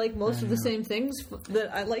honestly like most of the same things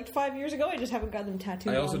that I liked 5 years ago. I just haven't got them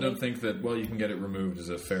tattooed I also on don't me. think that, well, you can get it removed as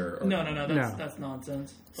a fair No, argument. that's No. that's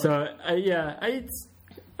nonsense. So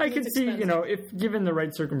I could see, expensive. if given the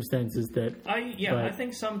right circumstances, that I But-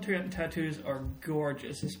 think some tattoos are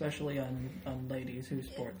gorgeous, especially on ladies who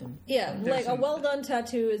sport them. Yeah, There's like a some- well done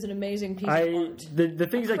tattoo is an amazing piece of art. the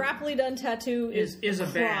things A like crappily done tattoo is a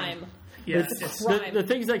bad. crime. Yeah, it's- it's, crime. the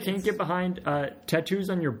things I can't get behind tattoos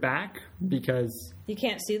on your back because You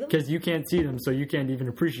can't see them. you can't see them, so you can't even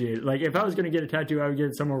appreciate it. Like if I was going to get a tattoo, I would get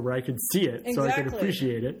it somewhere where I could see it, so I could Exactly.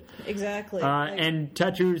 appreciate it. Exactly. Like, And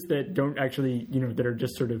tattoos that don't actually, that are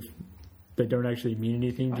just sort of that don't actually mean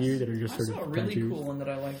anything to you, that are just I sort saw a of really tattoos. cool one that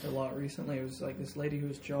I liked a lot recently. It was like this lady who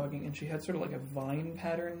was jogging, and she had sort of like a vine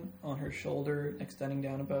pattern on her shoulder, extending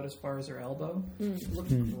down about as far as her elbow. It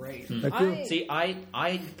looked great. I feel, I- See,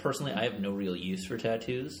 I personally, I have no real use for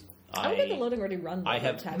tattoos. I would get the Loading Ready Run I logo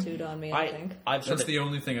have- tattooed on me, I think. I've sort That's of, the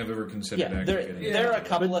only thing I've ever considered yeah, actually there, getting. there are a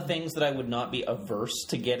couple of things that I would not be averse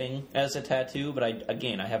to getting as a tattoo, but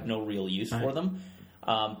I have no real use for them.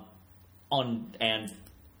 And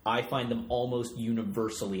I find them almost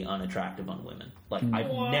universally unattractive on women. Like I've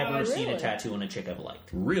never seen a Really? tattoo on a chick I've liked.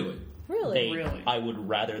 Really? Really? Really? I would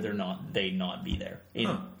rather they not be there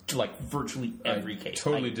in like virtually every I case.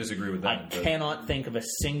 totally I- disagree with I that. but- cannot think of a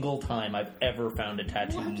single time I've ever found a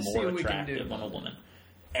tattoo We'll have to see more what we can attractive do. on a woman.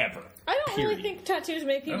 Ever. I don't really Period. think tattoos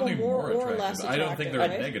make I people don't think more or attractive. less I attractive. don't think they're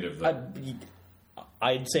right? negative, though.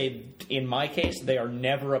 I'd say in my case they are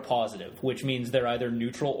never a positive, which means they're either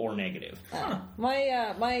neutral or negative.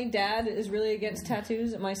 My dad is really against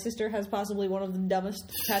tattoos. My sister has possibly one of the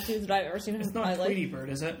dumbest tattoos that I've ever seen. It's I not like. Tweety Bird,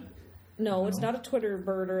 is it? No, it's not a Twitter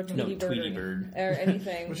bird or a Tweety bird, Tweety bird. or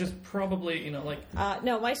anything. Which is probably, like...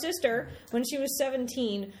 No, my sister, when she was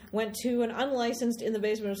 17, went to an unlicensed in the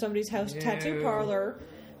basement of somebody's house tattoo Ew. parlor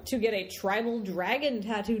to get a tribal dragon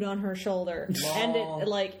tattooed on her shoulder, and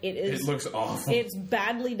It looks awful. It's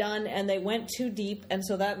badly done, and they went too deep, and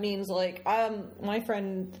so that means my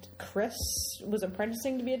friend Chris was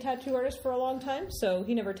apprenticing to be a tattoo artist for a long time, so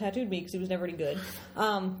he never tattooed me because he was never any good.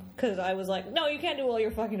 Because I was like, no, you can't do all your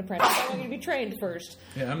fucking apprentice. I want you to be trained first.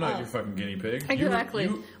 Yeah, I'm not your fucking guinea pig. Exactly.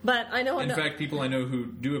 But I know. In fact, people I know who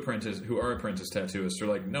are apprentice tattooists are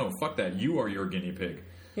like, no, fuck that. You are your guinea pig.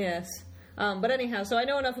 Yes. But anyhow, so I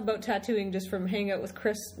know enough about tattooing just from hanging out with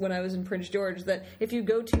Chris when I was in Prince George that if you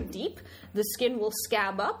go too deep, the skin will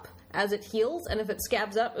scab up as it heals, and if it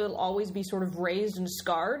scabs up, it'll always be sort of raised and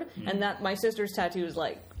scarred. And that my sister's tattoo is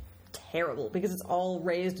terrible because it's all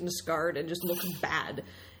raised and scarred and just looks bad,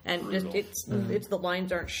 and just it's the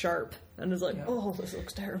lines aren't sharp, and it's oh, this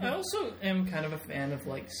looks terrible. I also am kind of a fan of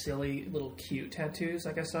silly little cute tattoos.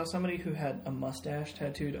 I saw somebody who had a mustache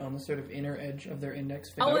tattooed on the sort of inner edge of their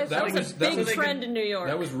index finger. Oh, that was a big trend in New York.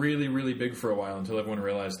 That was really, really big for a while until everyone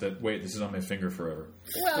realized that, wait, this is on my finger forever.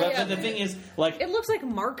 Well, yeah, the thing is, it looks like a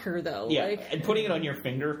marker though. yeah, and putting it on your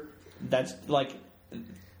finger, that's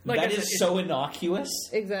that is so innocuous.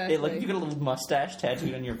 Exactly. You get a little mustache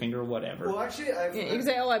tattooed on your finger or whatever. Well, actually, you can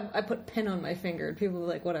say, "Oh, I put pen on my finger," and people are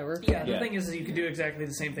like, "Whatever." Yeah, the thing is you could do exactly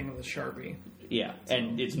the same thing with a Sharpie. Yeah,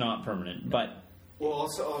 and it's not permanent, but well,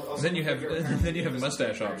 also Then you have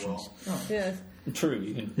mustache options. Yes. true.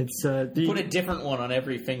 You can It's put a different one on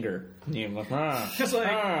every finger. You're like, Just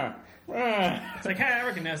like it's like, hey, I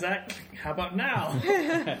recognize that. How about now?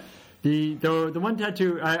 The one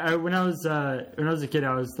tattoo when I was a kid, I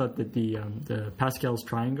always thought that the Pascal's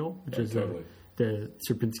triangle, which is totally. the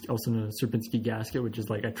Sierpinski, also known as Sierpinski gasket, which is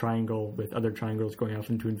like a triangle with other triangles going off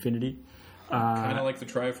into infinity. Kind of like the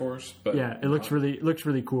Triforce, but Yeah, it looks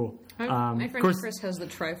really cool. My of friend course, Chris has the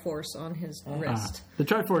Triforce on his wrist. the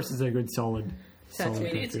Triforce is a good solid. Tattoo. solid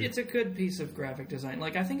I mean, tattoo. It's a good piece of graphic design.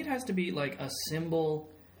 I think it has to be a symbol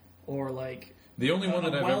or the only one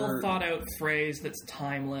that I've well ever thought out phrase that's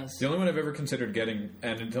timeless. the only one I've ever considered getting,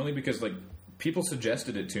 and it's only because people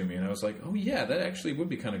suggested it to me, and I was like, oh yeah, that actually would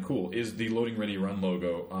be kind of cool. Is the Loading Ready Run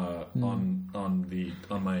logo on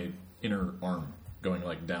my inner arm, going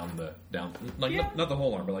down not the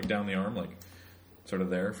whole arm, but down the arm, sort of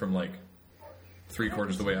there from 3/4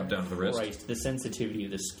 of the way up down to the wrist. Christ, the sensitivity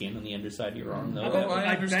of the skin on the underside of your arm, though. Oh, I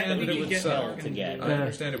I understand bet that we it would could suck. get to get. I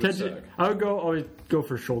understand it would suck. I would always go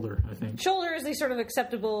for shoulder, I think. Shoulder is the sort of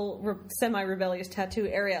acceptable, semi-rebellious tattoo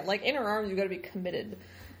area. Inner arms, you've got to be committed.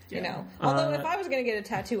 You know. Although if I was going to get a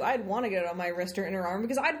tattoo, I'd want to get it on my wrist or inner arm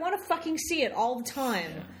because I'd want to fucking see it all the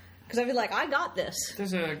time. Because I'd be like, I got this.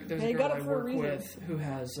 There's a you girl got I it for a work reason. with who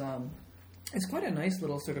has it's quite a nice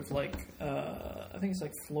little sort of I think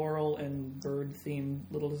it's floral and bird themed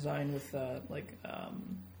little design with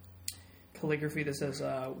calligraphy that says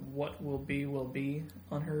 "What will be"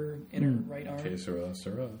 on her inner right arm. Okay, Sarah.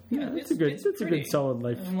 Yeah, it's that's a pretty. good solid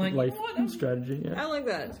life I'm like, life you know what, I'm- strategy. Yeah. I like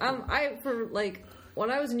that. When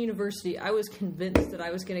I was in university, I was convinced that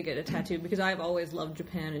I was going to get a tattoo because I've always loved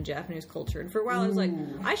Japan and Japanese culture. And for a while, I was like,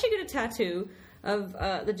 I should get a tattoo of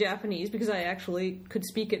the Japanese because I actually could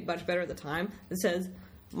speak it much better at the time. That says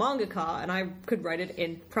mangaka, and I could write it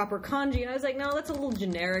in proper kanji. And I was like, no, that's a little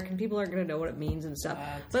generic, and people aren't going to know what it means and stuff.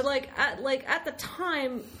 But at the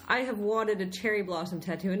time, I have wanted a cherry blossom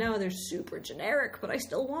tattoo, and now they're super generic. But I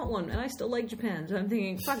still want one, and I still like Japan. So I'm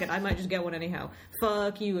thinking, fuck it, I might just get one anyhow.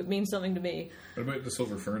 Fuck you, it means something to me. What about the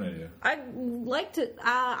silver fern idea? I'd like to.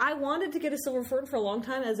 I wanted to get a silver fern for a long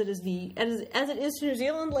time, as it is to New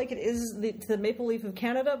Zealand, like it is the maple leaf of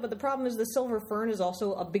Canada. But the problem is the silver fern is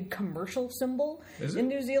also a big commercial symbol in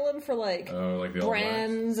New Zealand for the All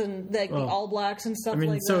brands and the All Blacks and stuff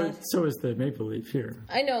like that. so is the maple leaf here.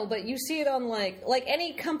 I know, but you see it on like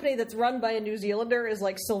any company that's run by a New Zealander is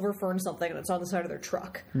like silver fern something, and it's on the side of their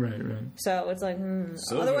truck. Right. So it's like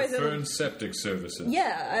Silver otherwise Fern Septic Services.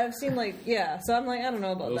 Yeah, I've seen So I'm like, I don't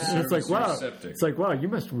know about Those that. And it's like, wow. Septic. It's like, wow, you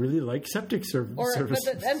must really like septic services.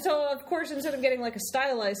 And so, of course, instead of getting a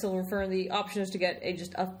stylized silver fern, the option is to get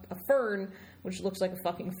just a fern, which looks like a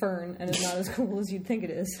fucking fern and is not as cool as you'd think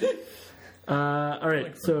it is. All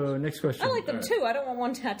right, so next question. I like them too. I don't want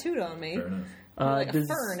one tattooed on me. Fair enough. Like a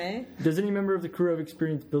fern, eh? Does any member of the crew have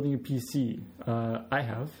experience building a PC? I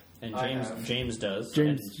have. And James does.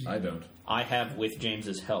 James, and I don't. I have with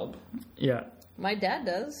James's help. yeah. My dad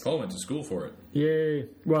does. Paul went to school for it. Yay!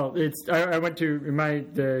 Well, I went to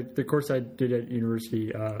the course I did at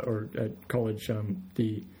university or at college.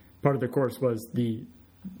 The part of the course was the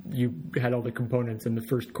you had all the components, and the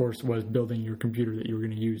first course was building your computer that you were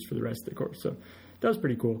going to use for the rest of the course. So that was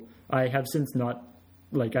pretty cool. I have since not,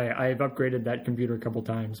 like, I have upgraded that computer a couple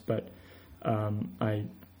times, but I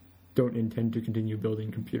don't intend to continue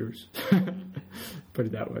building computers. Put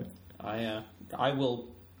it that way. I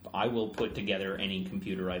will put together any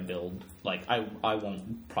computer I build. Like, I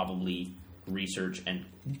won't probably research and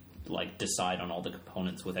like decide on all the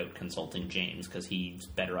components without consulting James, because he's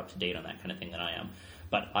better up to date on that kind of thing than I am.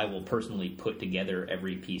 But I will personally put together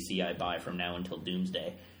every PC I buy from now until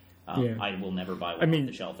Doomsday. I will never buy one off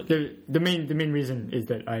the shelf again. The main reason is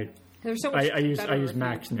that There's so much I use better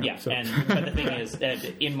Macs now. Yeah, so. but the thing is,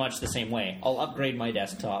 in much the same way, I'll upgrade my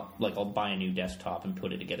desktop. Like, I'll buy a new desktop and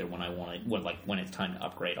put it together when I want it. When it's time to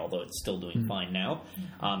upgrade. Although it's still doing fine now.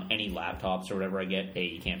 Any laptops or whatever I get, A,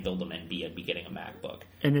 you can't build them, and B, I'd be getting a MacBook.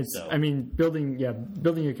 And it's, So- I mean, building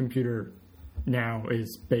a computer now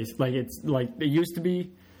is based like it's like it used to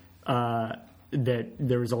be. That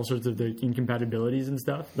there was all sorts of the incompatibilities and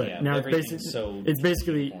stuff, but Yeah, now everything's so it's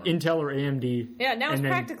basically uniform. Intel or AMD. Yeah, now it's and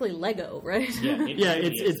then- practically Lego, right? Yeah, Yeah,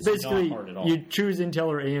 really is. it's basically not hard at all. you choose Intel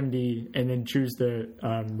or AMD, and then choose the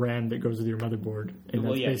RAM that goes with your motherboard, and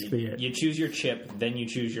that's basically it. You choose your chip, then you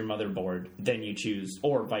choose your motherboard, then you choose,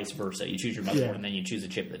 or vice versa. You choose your motherboard, Yeah. and then you choose a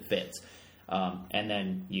chip that fits. And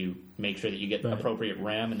then you make sure that you get Right. appropriate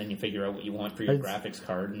RAM, and then you figure out what you want for your I'd- graphics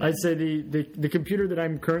card. And I'd say the computer that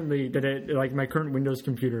I'm currently like my current Windows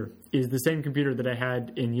computer is the same computer that I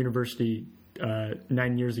had in university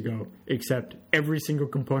 9 years ago, except every single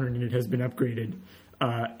component in it has been upgraded,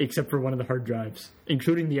 except for one of the hard drives,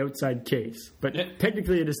 including the outside case. But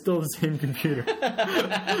technically, it is still the same computer.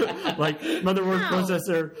 Like motherboard,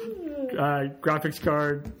 processor, graphics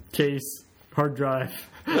card, case, hard drive.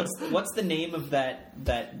 What's the name of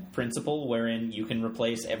that principle wherein you can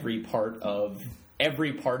replace every part of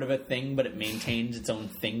a thing, but it maintains its own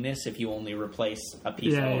thingness if you only replace a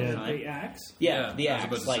piece Yeah, at a yeah. time? The axe. Yeah, the I was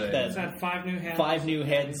about axe, to like say. It's had 5 new handles. 5 new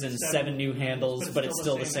heads and 7 new handles, but it's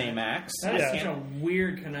still the same axe. That's Yeah. such a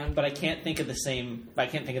weird conundrum. But I can't think of the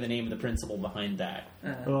name of the principle behind that.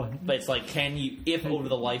 Well, But it's like, if over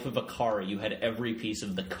the life of a car you had every piece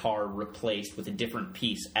of the car replaced with a different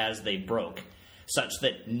piece as they broke, such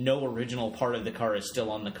that no original part of the car is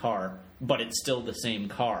still on the car, but it's still the same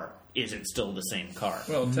car, is it still the same car?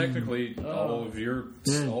 Well, technically, all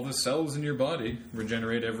the cells in your body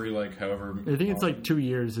regenerate every however. I think it's like 2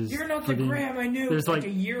 years. Is You're not for the Graham I knew there's like a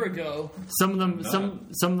year ago. Some of them,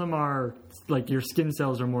 some of them are like your skin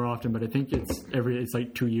cells are more often, but I think it's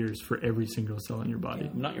like 2 years for every single cell in your body.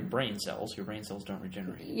 Not your brain cells. Your brain cells don't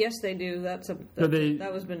regenerate. Yes, they do.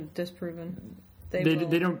 That was been disproven. They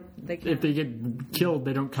don't. They can't. If they get killed,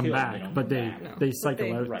 they don't come Killed, back, they don't but come they back. No. they cycle But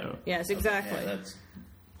they- out Right. though. Yes, exactly. Yeah, that's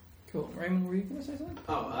Cool. Raymond, were you going to say something?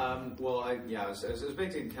 Well, it was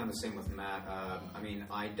basically kind of the same with Matt. I mean,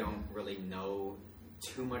 I don't really know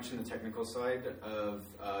too much in the technical side of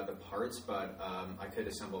the parts, but I could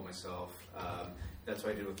assemble it myself. That's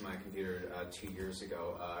what I did with my computer 2 years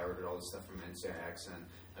ago. I ordered all this stuff from NCIX, and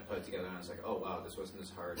I put it together, and I was like, oh, wow, this wasn't as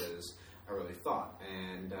hard as I really thought.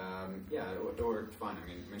 And, it worked fine. I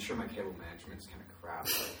mean, I'm sure my cable management is kind of crap.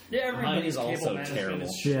 But, Yeah, Mine is everybody's also cable management terrible.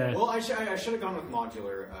 is Yeah. well, I should have gone with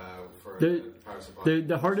modular for The- power supply.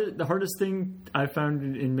 The hardest thing I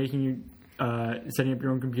found in making you setting up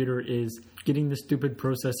your own computer is getting the stupid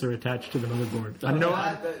processor attached to the motherboard. I don't know.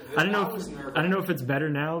 That was nerve-wracking. I don't know if it's better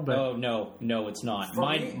now, but Oh no, it's not. For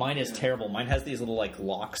me- Mine is terrible. Mine has these little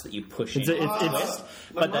locks that you push in. It's a- and it's- twist.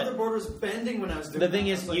 My But that- motherboard was bending when I was doing the thing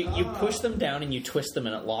that. is, I was like, you push them down and you twist them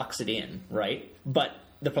and it locks it in, right? But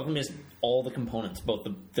the problem is all the components, both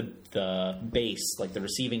the base, like the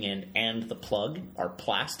receiving end, and the plug, are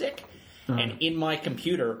plastic. And in my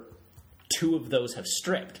computer, 2 of those have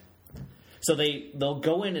stripped. So they'll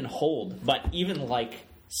go in and hold, but even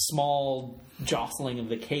small jostling of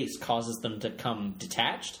the case causes them to come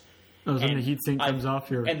detached. when the And heatsink comes off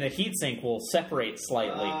your. And the heatsink will separate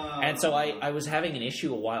slightly. And so I was having an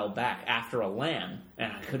issue a while back after a LAN,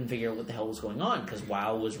 and I couldn't figure out what the hell was going on, because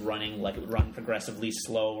WoW was running, it would run progressively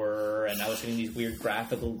slower, and I was getting these weird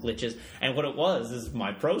graphical glitches. And what it was is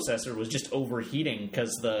my processor was just overheating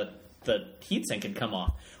because the heatsink had come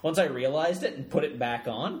off. Once I realized it and put it back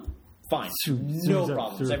on, fine. No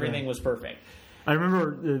problems. Everything was perfect. I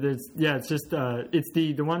remember it's just it's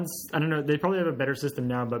the ones, I don't know, they probably have a better system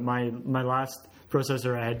now, but my last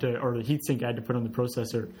processor or the heatsink I had to put on the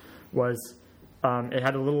processor was it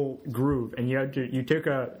had a little groove, and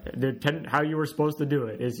how you were supposed to do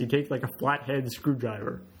it is you take a flathead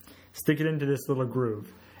screwdriver, stick it into this little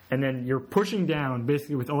groove, and then you're pushing down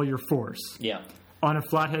basically with all your force. Yeah. on a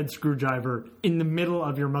flathead screwdriver in the middle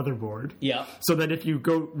of your motherboard. Yeah. So that if you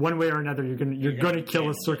go one way or another, you're gonna kill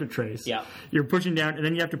a circuit trace. Yeah. You're pushing down, and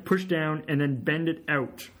then you have to push down and then bend it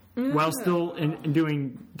out while still in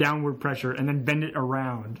doing downward pressure, and then bend it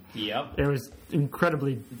around. Yep. It was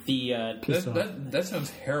incredibly pissed off. That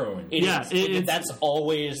sounds harrowing. That's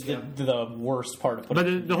always the worst part of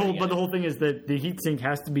putting. But the whole thing is that the heatsink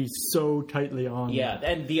has to be so tightly on. Yeah,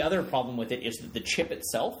 and the other problem with it is that the chip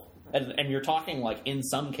itself, and you're talking like in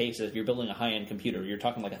some cases, if you're building a high end computer, you're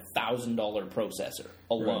talking like $1,000 processor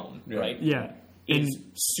alone, right? Yeah. Is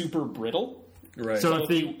super brittle. Right. So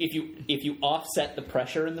if you offset the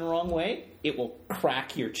pressure in the wrong way, it will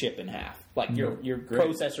crack your chip in half. Like your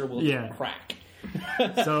processor will crack.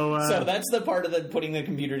 So that's the part of putting the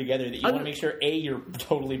computer together that you want to make sure A, you're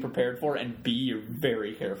totally prepared for, and B, you're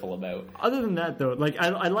very careful about. Other than that, though, like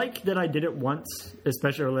I like that I did it once,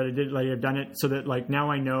 especially, or that I've done it so that like now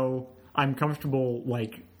I know I'm comfortable.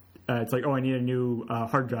 Like it's like, oh, I need a new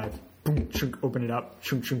hard drive. Boom, shunk, open it up,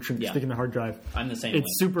 shunk, stick in the hard drive. I'm the same.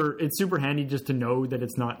 It's super handy just to know that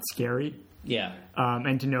it's not scary. Yeah.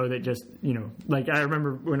 And to know that just like I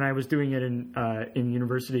remember when I was doing it in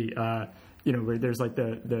university. Where there's like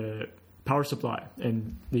the power supply,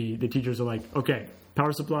 and the teachers are like, okay,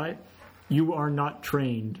 power supply, you are not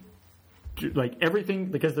trained like everything,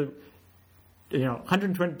 because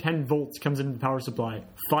 110 volts comes into the power supply,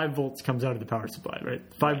 5 volts comes out of the power supply, right?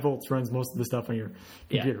 5 volts runs most of the stuff on your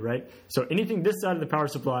computer, right? So anything this side of the power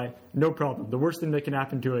supply, no problem. The worst thing that can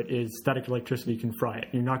happen to it is static electricity can fry it.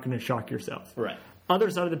 You're not going to shock yourself. Right. Other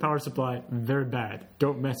side of the power supply, very bad.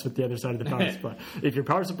 Don't mess with the other side of the power supply. If your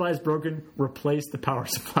power supply is broken, replace the power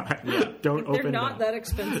supply. Don't open it up. They're not that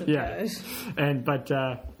expensive, guys. But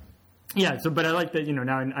I like that,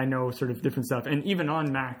 now I know sort of different stuff. And even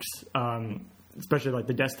on Macs, especially like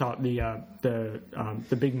the desktop, the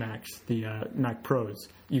big Macs, the Mac Pros,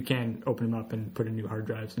 you can open them up and put in new hard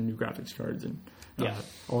drives and new graphics cards and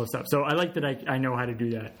all this stuff. So I like that I know how to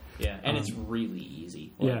do that. Yeah, and it's really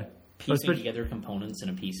easy. Piecing together components in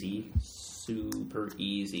a PC, super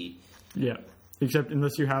easy. Yeah, except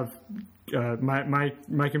unless you have my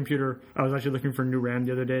computer. I was actually looking for new RAM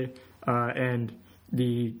the other day, and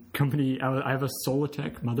the company, I have a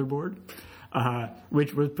Solitech motherboard,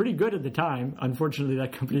 which was pretty good at the time. Unfortunately,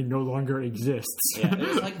 that company no longer exists. Yeah, it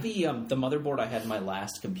was like the motherboard I had in my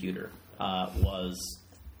last computer was.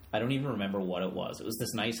 I don't even remember what it was. It was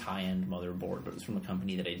this nice high-end motherboard, but it was from a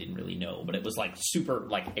company that I didn't really know. But it was like super,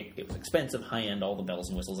 like it was expensive, high-end, all the bells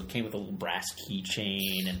and whistles. It came with a little brass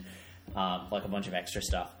keychain and like a bunch of extra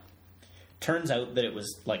stuff. Turns out that it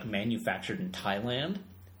was like manufactured in Thailand,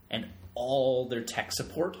 and all their tech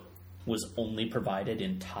support was only provided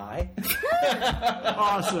in Thai.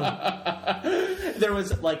 Awesome. There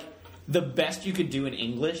was like the best you could do in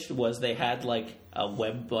English was they had like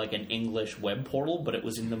an English web portal, but it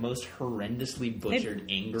was in the most horrendously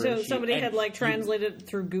butchered English. So somebody had like translated it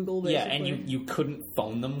through Google, basically. Yeah, and you couldn't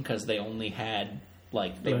phone them because they only had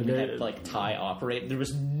like Thai operate. There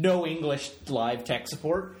was no English live tech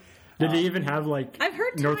support. Did they even have like I've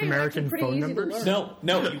heard North American phone numbers? No.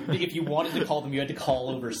 If you wanted to call them, you had to call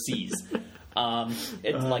overseas.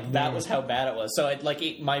 That was how bad it was. So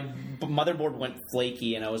my motherboard went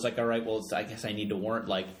flaky, and I was like, all right, well, I guess I need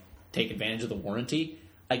to take advantage of the warranty.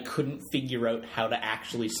 I couldn't figure out how to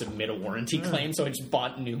actually submit a warranty claim, so I just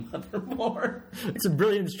bought a new motherboard. It's a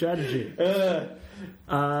brilliant strategy.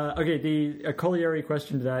 Okay, the Colliery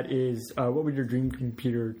question to that is, what would your dream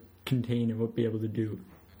computer contain and what be able to do?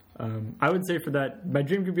 I would say for that, my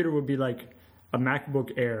dream computer would be like a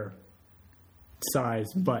MacBook Air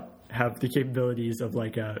size, but have the capabilities of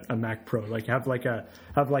like a Mac Pro. Like have like a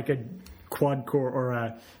quad core or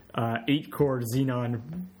a 8-core Xenon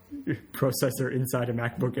processor inside a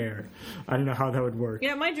MacBook Air. I don't know how that would work.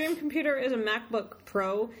 Yeah, my dream computer is a MacBook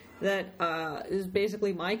Pro that is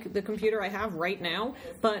basically the computer I have right now,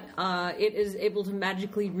 but it is able to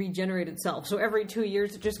magically regenerate itself. So every 2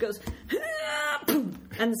 years it just goes,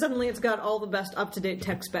 and suddenly it's got all the best up-to-date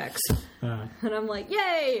tech specs. And I'm like,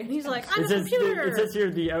 yay! And he's like, I'm a computer! It says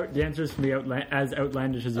here the answers can be as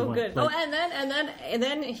outlandish as you want. Oh, good. Like, and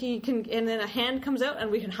then he can, and then a hand comes out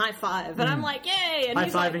and we can high five. And I'm like, yay! And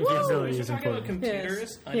he's like, high-fiving woo! capability We're is talking about important.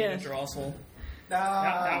 computers. I need a Drossel.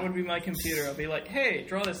 That would be my computer. I'll be like, hey,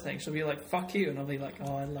 draw this thing. She'll be like, fuck you. And I'll be like,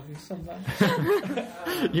 oh, I love you so much.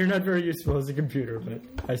 You're not very useful as a computer, but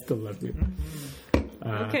I still love you.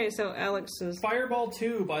 Okay, so Alex is... Fireball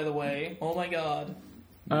 2, by the way. Oh my god.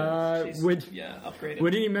 Upgraded.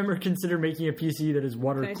 Would any member consider making a PC that is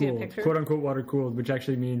water Can I see a cooled, picture? quote unquote water cooled, which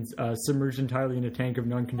actually means submerged entirely in a tank of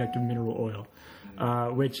non-conductive mineral oil?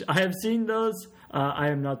 Which I have seen those. I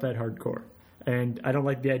am not that hardcore. and I don't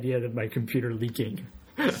like the idea of my computer leaking.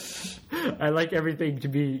 I like everything to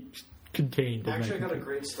be contained. in my Actually, I got a computer.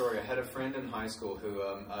 great story. I had a friend in high school who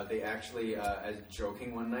they actually, as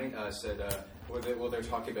joking one night, said, they're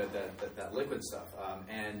talking about that liquid stuff,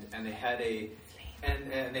 and they had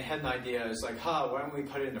and they had an idea. It's like, why don't we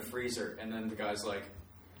put it in a freezer? And then the guy's like,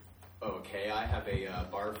 okay, I have a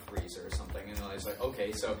bar freezer or something. And I was like,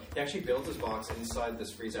 okay. So he actually built his box inside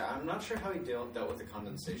this freezer. I'm not sure how he dealt with the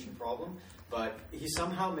condensation problem, but he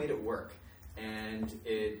somehow made it work. And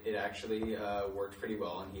it actually worked pretty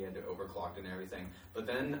well, and he had to overclocked and everything. But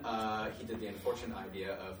then he did the unfortunate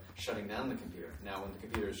idea of shutting down the computer. Now, when the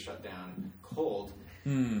computer is shut down cold,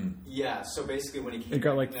 yeah. So basically, when he came It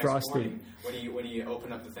got back like the next frosty. morning, when he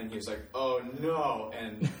opened up the thing, he was like, "Oh no!"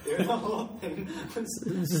 And the whole thing was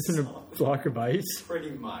Is this in a block of ice? pretty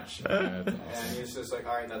much. That's awesome. And he was just like,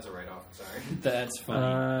 "All right, that's a write-off. Sorry." That's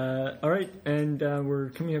funny. All right, and we're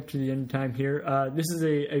coming up to the end of time here. This is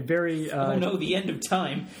a very Oh no, the end of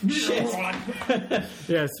time. Shit.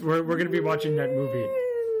 yes. We're going to be watching that movie.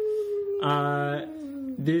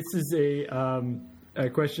 This is a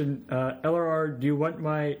question. LRR, do you want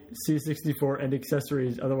my C64 and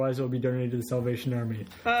accessories? Otherwise, it will be donated to the Salvation Army.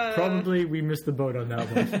 Probably we missed the boat on that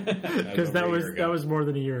one because that was more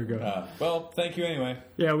than a year ago. Well, thank you anyway.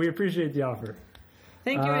 Yeah, we appreciate the offer.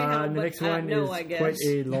 Thank you, anyhow. And the but next one no, is I guess. quite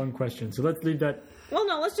a long question, so let's leave that. Well,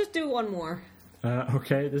 no, let's just do one more.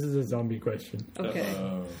 Okay, this is a zombie question. Okay.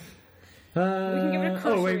 can give it a oh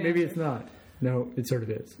cursory wait, maybe answer. it's not. No, it sort of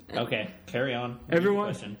is. Okay, carry on. Read the Everyone,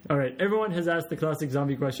 question. all right. Everyone has asked the classic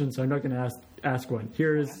zombie question, so I'm not going to ask one.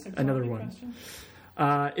 Here is another one.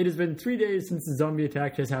 It has been 3 days since the zombie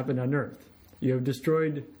attack has happened on Earth. You have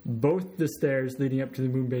destroyed both the stairs leading up to the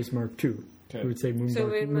Moonbase Mark II. Okay. We would say So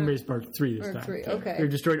it moved- Moonbase Mark III this Or time. 3, okay.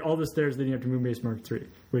 We've destroyed all the stairs leading up to Moonbase Mark III,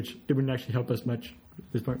 which it wouldn't actually help us much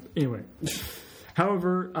at this point. Anyway.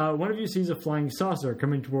 However, one of you sees a flying saucer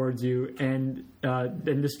coming towards you and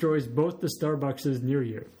destroys both the Starbuckses near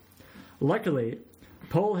you. Luckily,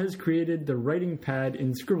 Paul has created the writing pad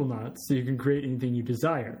in Scribblenauts so you can create anything you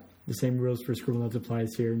desire. The same rules for Scribblenauts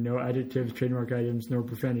applies here. No adjectives, trademark items, nor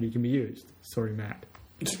profanity can be used. Sorry, Matt.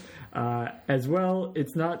 As well,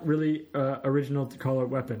 it's not really original to call out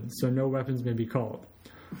weapons, so no weapons may be called.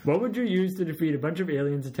 What would you use to defeat a bunch of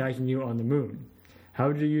aliens attacking you on the moon? How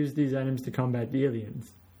would you use these items to combat the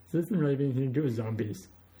aliens? So this doesn't really have anything to do with zombies.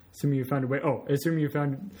 Assuming you found a way. Assume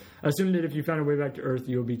that if you found a way back to Earth,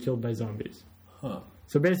 you'll be killed by zombies. Huh.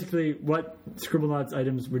 So basically, what Scribblenauts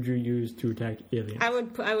items would you use to attack aliens? I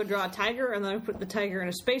would draw a tiger, and then I would put the tiger in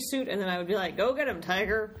a spacesuit, and then I would be like, "Go get him,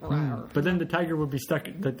 tiger!" But then the tiger would be stuck.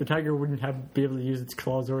 The tiger wouldn't be able to use its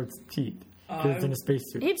claws or its teeth because it's in a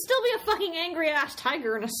spacesuit. He'd still be a fucking angry ass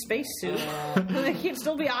tiger in a spacesuit. Like, he'd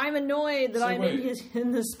still be. I'm annoyed that So I'm wait,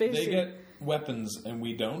 in the spacesuit. They get weapons and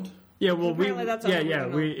we don't. Yeah, well, Apparently that's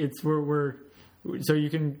unoriginal. So you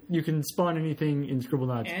can spawn anything in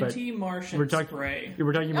Scribblenauts, but Anti-Martian we're talking. spray.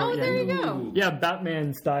 We're talking about Oh, there you go. Yeah,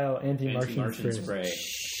 Batman style anti-Martian Anti-Martian spray.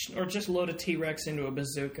 spray. Or just load a T-Rex into a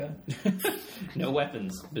bazooka. No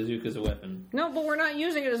weapons. Bazooka's a weapon. No, but we're not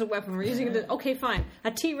using it as a weapon. We're using it as... Okay, fine. A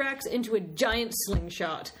T-Rex into a giant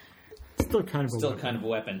slingshot. Still kind of a Still weapon. kind of a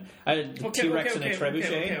weapon. T-Rex and a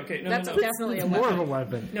trebuchet. Okay. That's No. definitely a More weapon. of a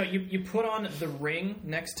weapon. No, you put on the ring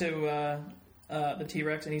next to the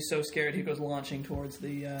T-Rex, and he's so scared he goes launching towards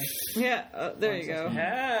the... Yeah, there you go.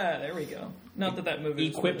 Ah, there we go. Not that movie...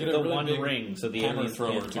 Equip Get a the really one big ring so the hammer aliens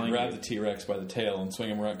thrower can't to find grab you. the T-Rex by the tail and swing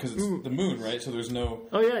him around because it's the moon, right? So there's no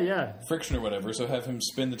Oh yeah. friction or whatever. So have him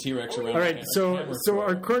spin the T-Rex around. All right, like a so hammer our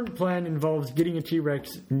thrower. current plan involves getting a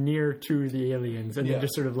T-Rex near to the aliens and Yeah. then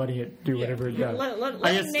just sort of letting it do whatever it does. Let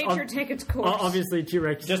I guess, nature take its course. Obviously,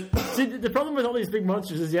 T-Rex. See, the problem with all these big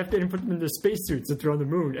monsters is you have to put them into spacesuits that they're on the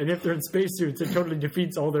moon, and if they're in spacesuits, it totally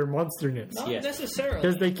defeats all their monsterness Not Yes. necessarily.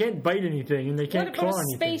 because they can't bite anything and they What can't about claw a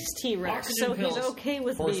anything. space T-Rex? Oxygen So he's pills. okay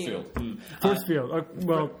with force being... field. Force field.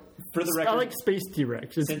 Well, For the I record, like space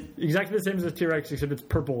T-Rex. It's exactly the same as a T-Rex, except it's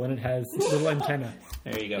purple and it has little antenna.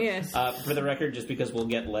 there you go. Yes. For the record, just because we'll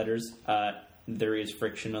get letters, there is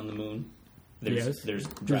friction on the moon. There's Yes. there's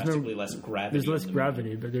There's drastically less gravity. There's less on the gravity,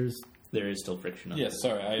 moon. but there's There is still friction on the moon. Yes,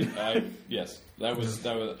 sorry. I yes. That was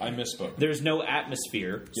I misspoke. There's no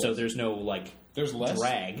atmosphere, so Yes. there's no like There's less.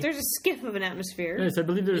 drag. There's a skiff of an atmosphere. yes. I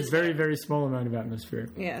believe there's very, very small amount of atmosphere.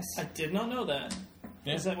 Yes. I did not know that.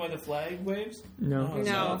 Yeah. Is that why the flag waves? No. No, it's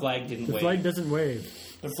No. not. The flag didn't The wave. flag doesn't wave,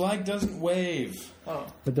 The flag doesn't wave. Oh,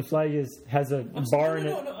 but the flag has a bar in it.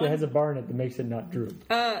 no, It has a bar in it that makes it not droop.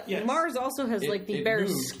 Yes. Mars also has like the bare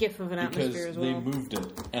moved skiff of an atmosphere as because they well. moved it,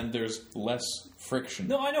 and there's less friction.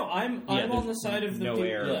 no, I know. I'm on the side of the no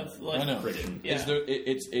air. of, like, I know. friction. Is Yeah. there,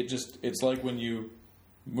 it's like when you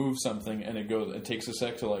move something and it takes a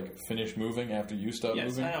sec to like finish moving after you stop Yes,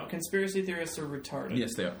 moving. I know. Conspiracy theorists are retarded.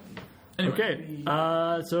 Yes, they are. Anyway, Okay,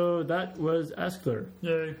 so that was Askler.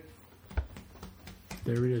 Yay.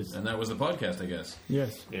 There it is. and that was the podcast, I guess.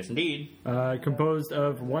 Yes. Yes, indeed. Composed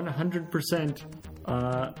of 100%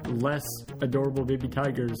 less adorable baby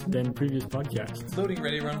tigers than previous podcasts. Loading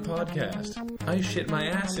Ready Run podcast. I shit my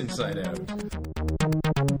ass inside out.